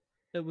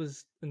 It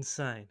was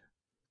insane.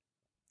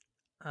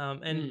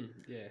 And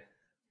Yeah,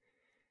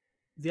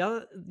 the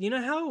other,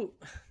 how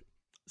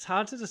it's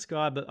hard to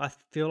describe, but I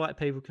feel like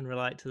people can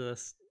relate to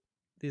this.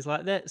 There's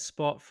like that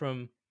spot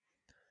from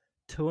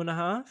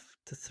 2.5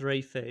 to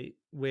 3 feet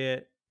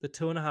where the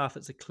 2.5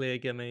 it's a clear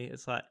gimme.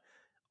 It's like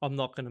I'm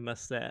not going to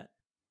miss that,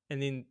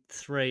 and then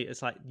 3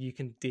 it's like you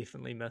can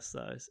definitely miss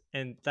those,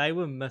 and they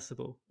were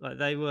missable. Like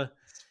they were,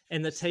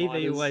 and the TV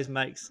sliders. always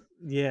makes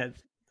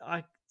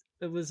I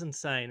it was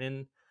insane,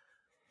 and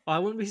I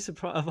wouldn't be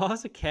surprised if I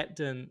was a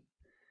captain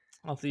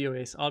of the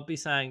US. I'd be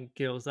saying,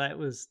 girls, that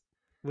was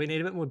we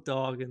need a bit more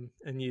dog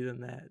in you than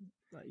that.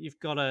 Like, you've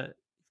got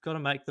to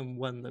make them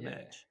win the Yeah.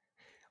 match.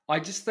 I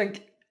just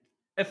think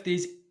if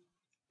there's,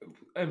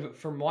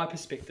 from my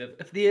perspective,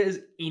 if there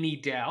is any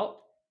doubt,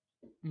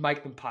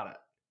 make them putt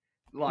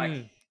it. Like,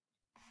 Mm.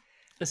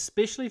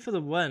 Especially for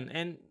the win,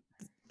 and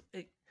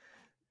it,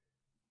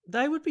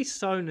 they would be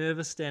so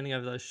nervous standing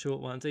over those short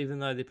ones, even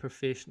though they're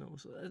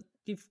professionals.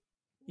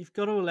 You've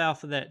got to allow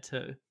for that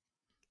too.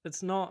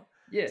 It's not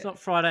yeah, it's not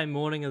Friday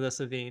morning of this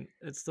event.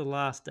 It's the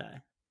last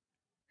day.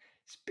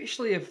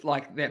 especially if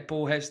like that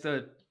ball has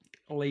to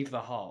leave the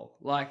hole.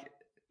 Like,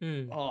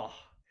 Mm. oh,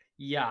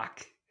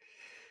 yuck.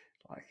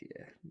 Like,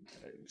 yeah,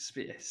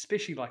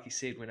 especially like you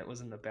said when it was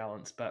in the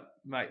balance. But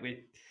mate,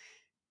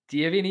 do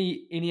you have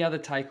any other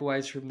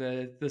takeaways from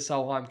the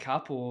Solheim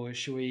Cup, or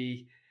should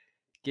we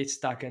get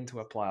stuck into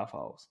a playoff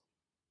holes?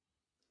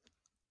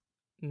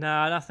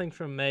 Nah, nothing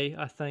from me.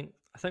 I think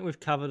we've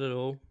covered it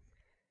all.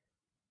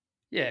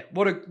 Yeah,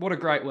 what a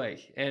great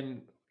week,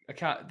 and I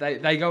can't.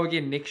 They go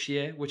again next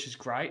year, which is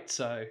great.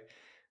 So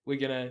we're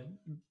gonna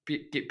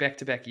get back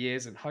to back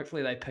years, and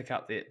hopefully they buck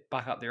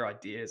up their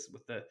ideas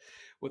with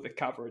the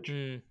coverage.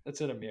 Mm.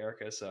 It's in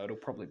America, so it'll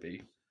probably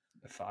be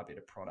a far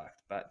better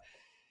product. But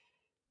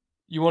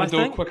you want I to do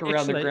a think quick around the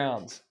actually,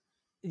 grounds?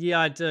 yeah,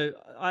 I do.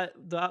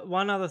 The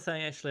one other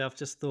thing actually, I've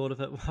just thought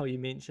of it while you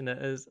mention it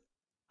is,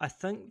 I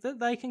think that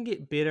they can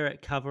get better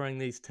at covering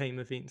these team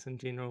events in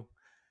general.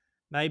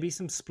 Maybe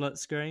some split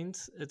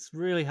screens. It's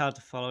really hard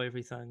to follow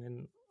everything,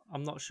 and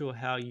I'm not sure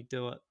how you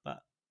do it. But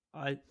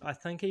I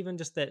think even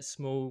just that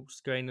small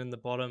screen in the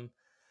bottom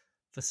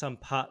for some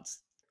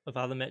parts of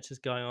other matches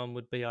going on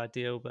would be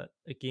ideal. But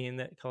again,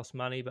 that costs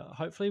money. But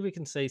hopefully, we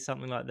can see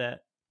something like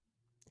that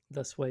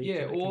this week,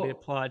 Yeah, and it can be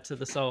applied to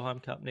the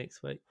Solheim Cup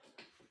next week.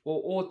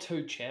 or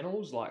two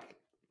channels, like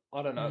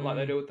I don't know, like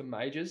they Mm, do with the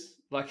majors.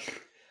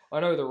 Like I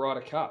know the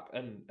Ryder Cup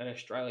in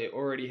Australia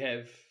already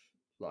have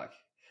like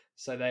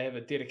so they have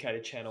a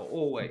dedicated channel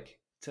all week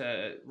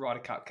to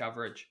Ryder Cup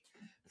coverage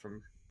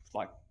from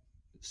like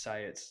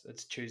say it's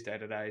Tuesday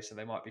today, so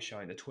they might be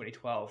showing the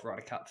 2012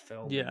 Ryder Cup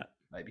film yeah. and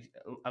maybe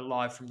a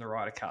live from the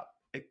Ryder Cup,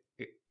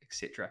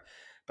 etc.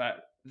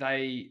 But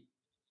they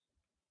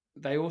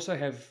also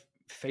have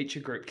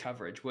feature group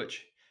coverage,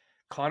 which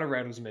kind of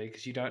rattles me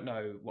because you don't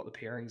know what the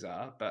pairings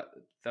are, but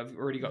they've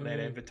already got that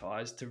Mm,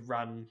 advertised to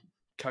run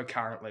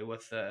concurrently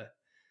with the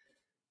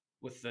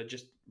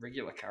just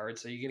regular coverage.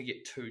 So you're going to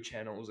get two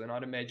channels, and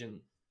I'd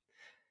imagine,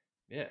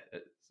 yeah,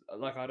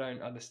 like I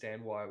don't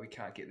understand why we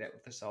can't get that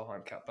with the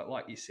Solheim Cup, but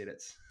like you said,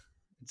 it's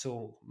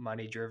all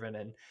money driven,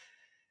 and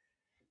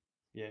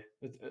yeah,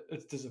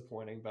 it's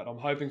disappointing. But I'm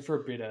hoping for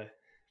a better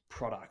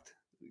product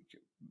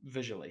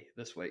visually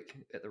this week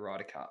at the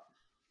Ryder Cup.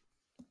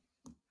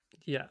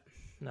 yeah.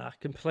 No, I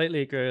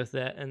completely agree with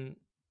that. And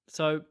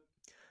so, in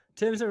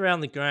terms of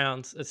around the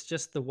grounds, it's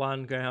just the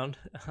one ground.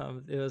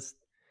 There was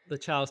the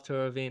Charles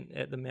Tour event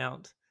at the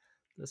Mount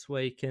this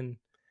week, and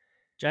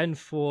Jaden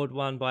Ford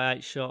won by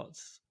 8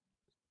 shots,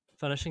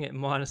 finishing at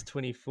minus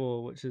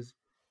 24, which is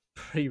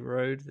pretty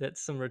rude.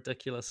 That's some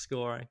ridiculous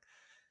scoring.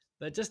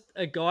 But just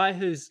a guy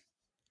who's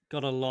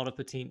got a lot of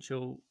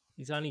potential.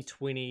 He's only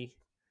 20.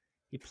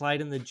 He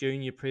played in the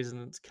Junior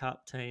President's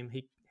Cup team.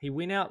 He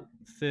went out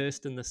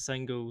first in the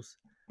singles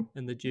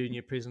in the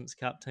Junior President's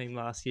Cup team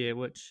last year,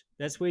 which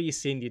that's where you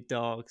send your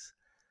dogs.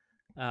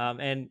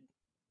 And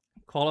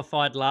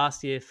qualified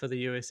last year for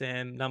the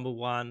USM number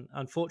one.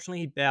 Unfortunately,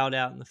 he bowed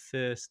out in the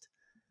first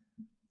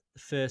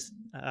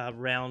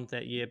round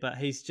that year, but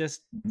he's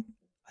just.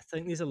 I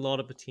think there's a lot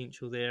of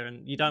potential there,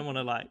 and you don't want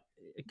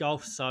to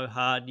golf's so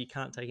hard you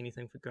can't take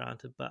anything for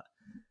granted. But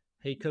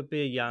he could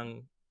be a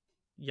young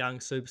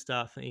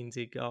superstar for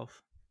NZ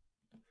golf.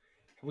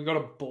 We got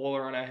a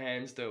baller on our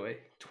hands, do we?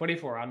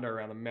 24 under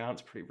around the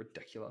Mount's pretty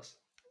ridiculous.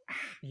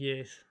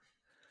 Yes,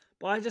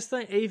 but I just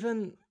think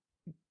even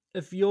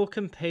if you're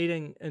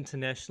competing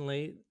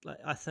internationally, like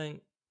I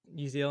think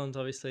New Zealand's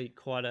obviously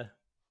quite a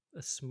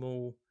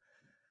small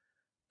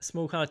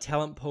kind of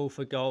talent pool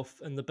for golf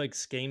in the big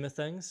scheme of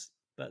things.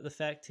 But the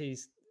fact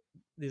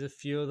there's a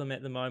few of them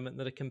at the moment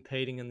that are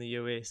competing in the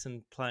US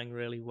and playing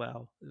really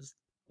well. There's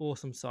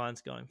awesome signs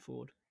going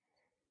forward.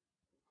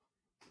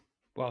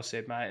 Well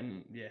said, mate,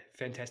 and yeah,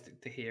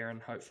 fantastic to hear,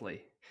 and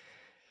hopefully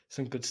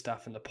some good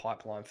stuff in the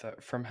pipeline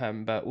from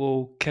him. But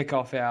we'll kick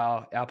off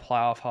our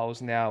playoff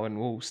holes now, and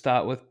we'll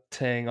start with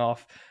teeing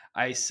off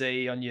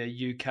AC on your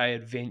UK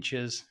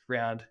adventures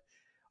round.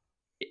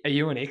 Are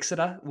you in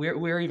Exeter?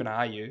 Where even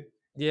are you?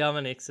 Yeah, I'm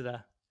in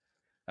Exeter.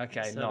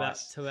 Okay, So about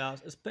nice. 2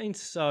 hours. It's been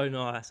so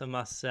nice, I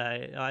must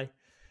say.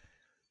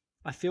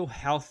 I feel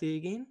healthy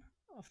again.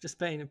 I've just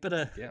been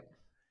Yeah.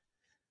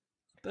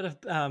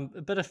 a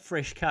bit of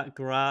fresh cut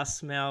grass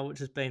smell, which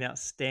has been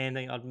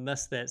outstanding. I'd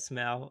miss that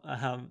smell.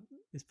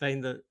 It's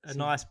been a Some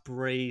nice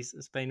breeze.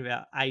 It's been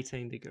about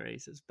 18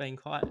 degrees. It's been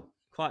quite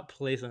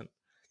pleasant.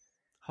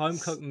 Home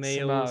cooked some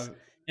meals,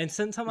 and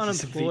since I'm some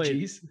unemployed,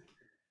 veggies.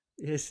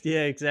 yes,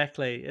 yeah,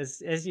 exactly.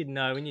 As you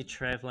know, when you're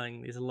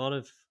traveling, there's a lot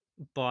of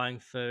buying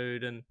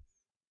food and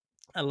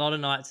a lot of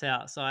nights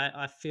out. So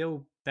I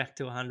feel back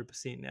to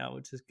 100% now,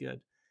 which is good.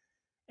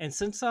 And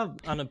since I'm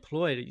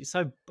unemployed,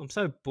 I'm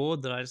so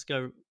bored that I just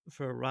go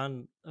for a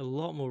run a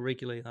lot more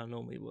regularly than I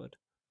normally would.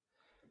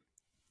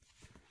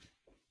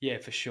 Yeah,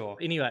 for sure.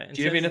 Anyway, in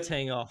Do you have terms of anything?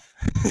 teeing off,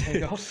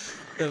 Take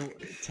off. the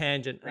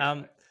tangent.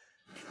 Okay.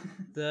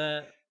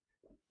 The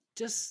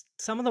just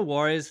some of the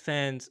Warriors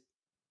fans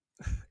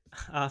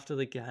after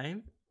the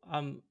game.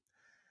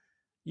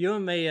 You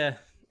and me are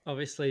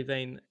obviously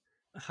been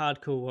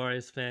hardcore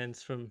Warriors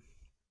fans from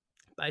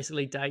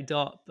basically day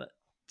dot, but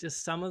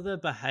just some of the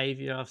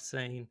behaviour I've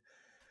seen,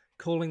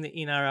 calling the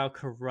NRL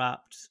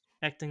corrupt,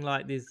 acting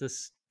like there's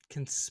this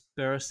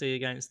conspiracy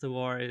against the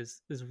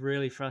Warriors is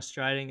really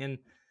frustrating and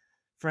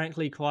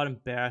frankly quite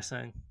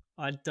embarrassing.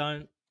 I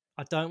don't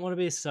I don't want to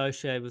be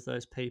associated with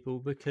those people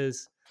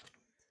because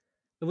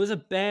it was a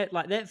bad,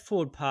 like, that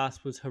forward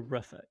pass was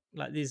horrific.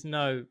 Like, there's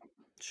no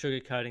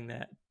sugarcoating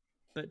that.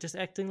 But just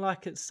acting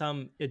like it's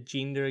some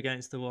agenda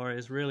against the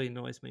Warriors really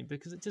annoys me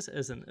because it just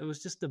isn't. It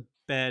was just a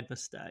bad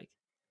mistake.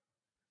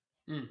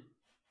 Mm,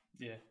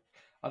 yeah,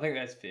 I think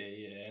that's fair.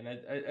 Yeah, and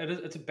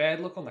it's a bad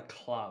look on the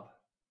club.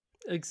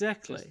 Just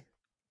Exactly.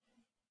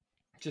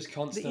 just The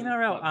constant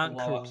NRL like aren't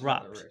blow ups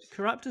about the corrupt. refs.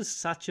 Corrupt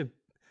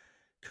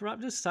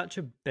is such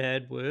a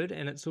bad word,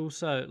 and it's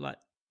also like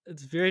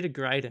it's very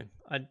degrading.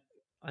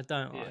 I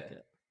don't Yeah, like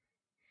it.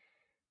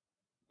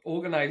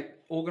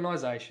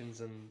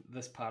 organizations in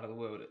this part of the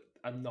world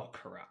are not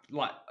corrupt.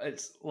 Like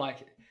it's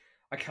like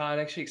I can't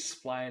actually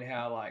explain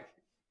how like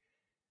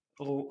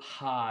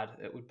hard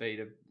it would be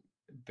to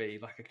be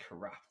like a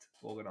corrupt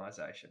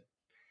organization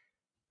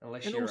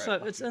unless And you're also,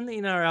 at like it's in the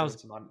doing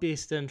NRL's some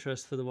best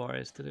interest for the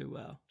Warriors to do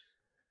well.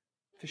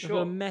 for They've got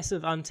a sure.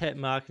 massive untapped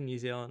market in New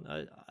Zealand.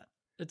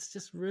 It's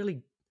just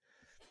really,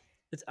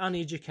 it's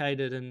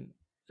uneducated and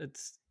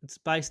it's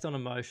based on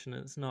emotion.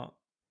 It's not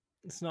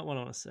what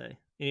I want to see.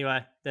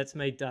 Anyway, that's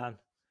me done.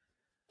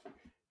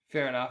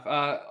 Fair enough.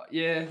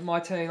 Yeah, my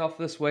team off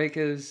this week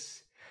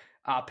is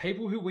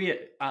people who wear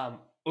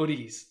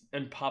hoodies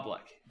in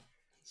public.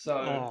 So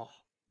Oh,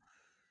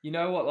 you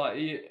know what,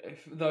 like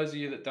for those of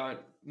you that don't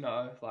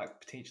know,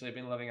 like potentially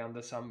been living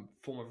under some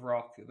form of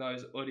rock,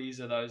 those hoodies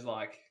are those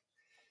like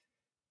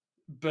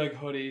big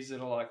hoodies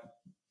that are like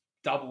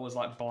double as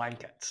like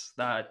blankets.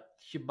 They're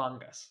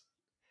humongous.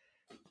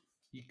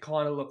 You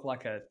kind of look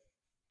like a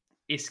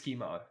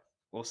Eskimo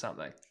or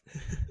something.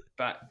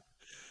 But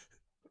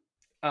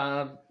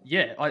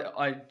yeah,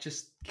 I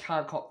just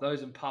can't cop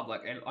those in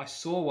public. And I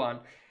saw one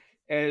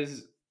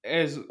as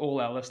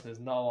all our listeners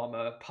know, I'm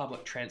a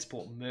public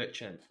transport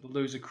merchant,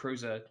 Loser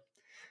Cruiser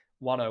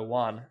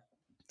 101.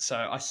 So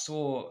I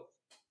saw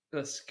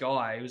this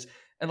guy. He was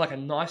in like a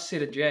nice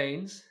set of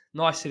jeans,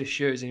 nice set of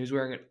shoes, and he was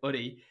wearing an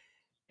hoodie.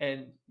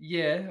 And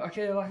yeah,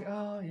 okay, like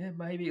oh yeah,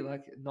 maybe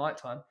like at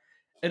nighttime.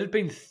 It had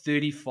been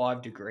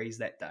 35 degrees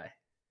that day.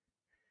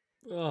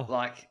 oh,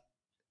 Like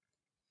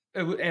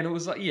and it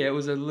was like yeah, it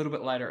was a little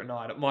bit later at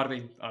night. It might have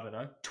been I don't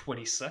know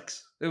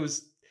 26. It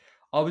was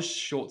I was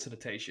shorts and a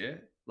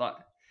t-shirt. Like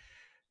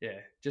yeah,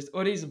 just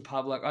hoodies in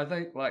public. I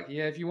think like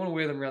yeah, if you want to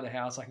wear them around the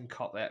house, I can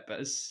cop that. But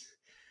as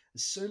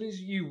soon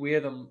as you wear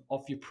them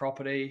off your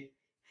property,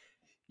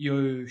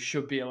 you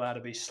should be allowed to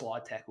be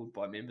slide tackled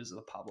by members of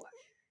the public.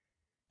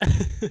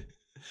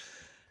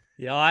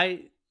 yeah.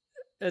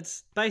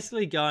 It's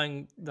basically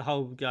going the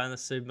whole going to the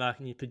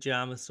supermarket in your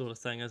pajamas sort of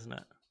thing, isn't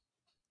it?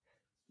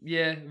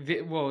 Yeah,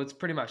 well, it's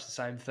pretty much the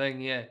same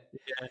thing. Yeah,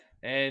 Yeah.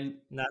 and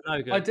No, no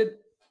I good. did.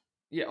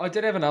 Yeah, I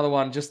did have another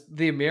one. Just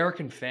the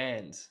American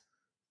fans.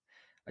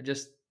 I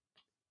just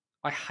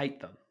I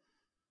hate them.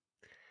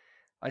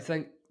 I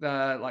think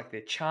the like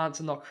their chants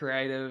are not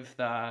creative.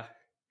 They're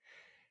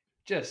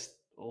just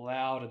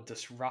loud and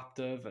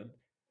disruptive, and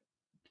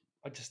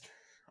I just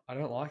I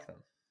don't like them.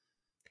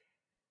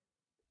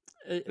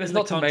 That's In the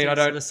not to mean I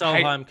context of don't the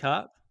hate. Solheim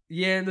Cup,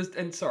 Yeah,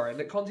 and sorry, in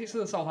the context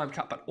of the Solheim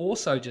Cup, but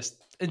also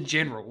just in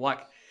general, like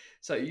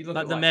so you look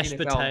like at the like mashed NFL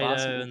and potato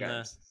basketball and the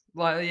games,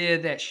 like yeah,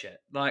 that shit,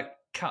 like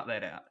cut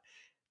that out.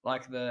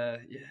 Like the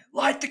yeah,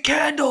 light the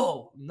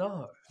candle.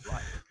 No,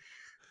 like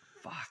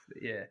fuck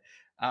yeah.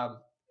 Um,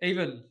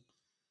 even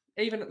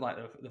even at like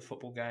the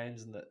football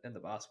games and the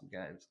basketball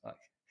games, like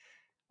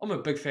I'm a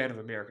big fan of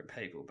American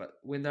people, but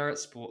when they're at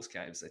sports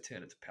games, they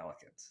turn into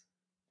pelicans.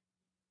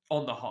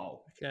 On the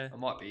whole, okay, I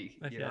might be,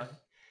 okay.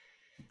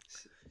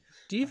 s-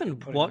 Do you fucking even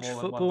putting them watch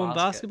all in one football and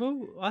basket.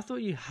 basketball? I thought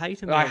you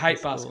hate I American hate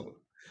sport. basketball.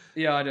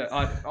 Yeah, I do.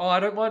 I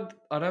don't mind.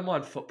 I don't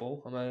mind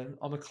football.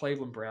 I'm a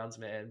Cleveland Browns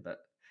man, but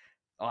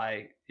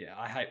I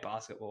hate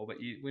basketball. But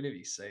whenever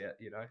you see it,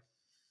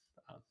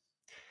 um,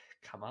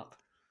 come up.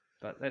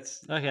 But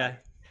that's hey, Okay,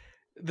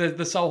 the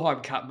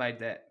Solheim Cup made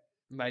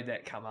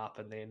that come up,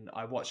 and then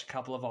I watched a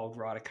couple of old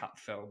Ryder Cup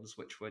films,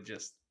 which were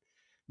just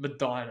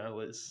Medina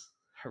was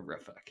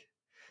horrific.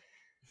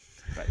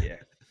 But yeah,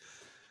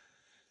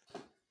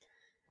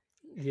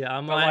 yeah,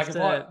 I but might like have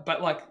if I to.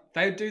 but like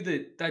they do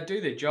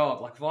their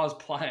job. Like if I was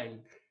playing,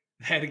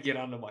 they had to get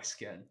under my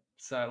skin.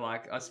 So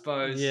like I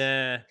suppose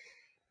Yeah,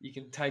 you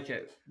can take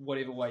it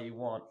whatever way you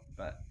want,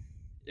 but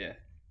yeah,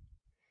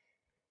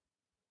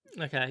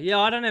 okay, yeah,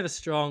 I don't have a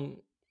strong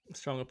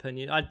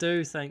opinion. I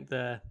do think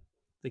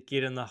the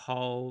get in the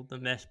hole, the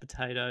mashed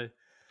potato,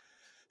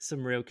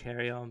 some real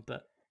carry on.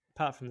 But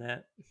apart from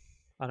that,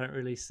 I don't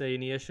really see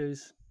any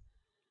issues.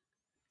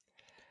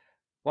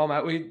 Well,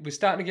 mate, we're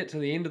starting to get to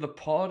the end of the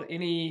pod.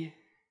 Any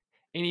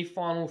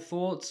final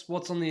thoughts?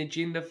 What's on the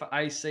agenda for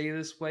AC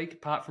this week,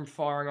 apart from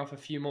firing off a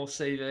few more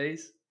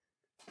CVs?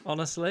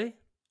 Honestly,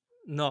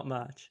 not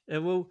much. It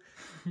will.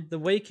 The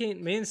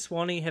weekend, me and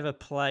Swanee have a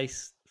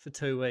place for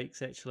 2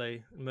 weeks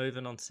actually,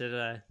 moving on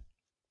Saturday.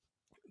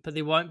 But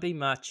there won't be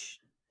much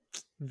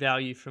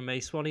value from me.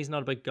 Swanee's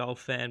not a big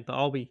golf fan, but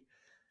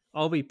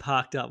I'll be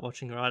parked up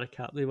watching Ryder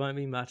Cup. There won't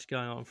be much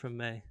going on from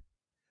me.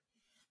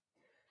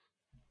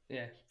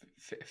 Yeah,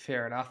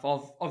 fair enough.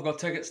 I've got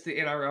tickets to the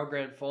NRL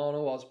Grand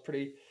Final. I was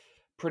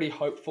pretty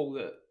hopeful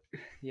that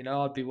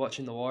I'd be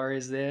watching the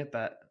Warriors there,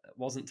 but it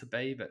wasn't to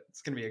be. But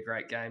it's going to be a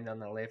great game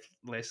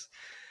nonetheless.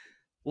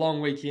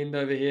 Long weekend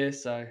over here,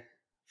 so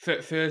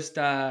first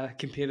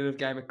competitive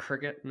game of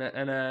cricket in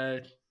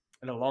a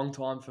long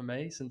time for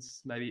me,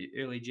 since maybe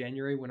early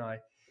January when I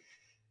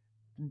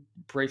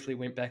briefly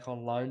went back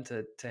on loan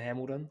to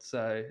Hamilton.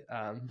 So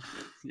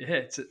yeah,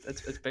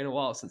 it's been a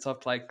while since I've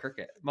played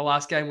cricket. My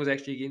last game was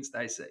actually against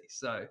AC.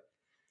 So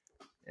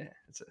yeah,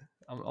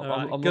 I'm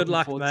good looking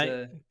luck, forward mate.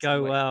 to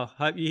Go well.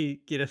 Hope you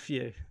get a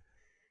few.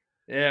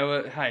 Yeah,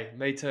 well, hey,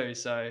 me too.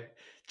 So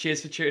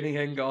cheers for tuning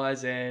in,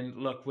 guys, and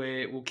look,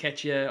 we'll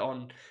catch you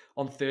on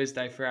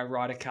Thursday for our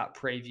Ryder Cup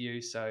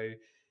preview. So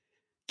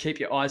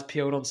keep your eyes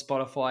peeled on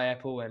Spotify,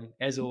 Apple, and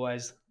as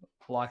always,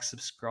 like,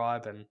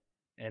 subscribe, and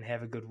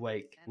have a good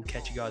week. We'll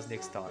catch you guys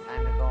next time.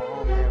 Time to go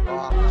home there,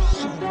 Bob.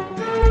 Son of a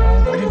bitch.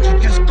 Oh, why didn't you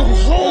just go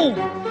home?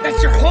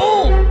 That's your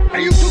home. Are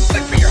you too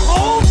good for your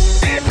home?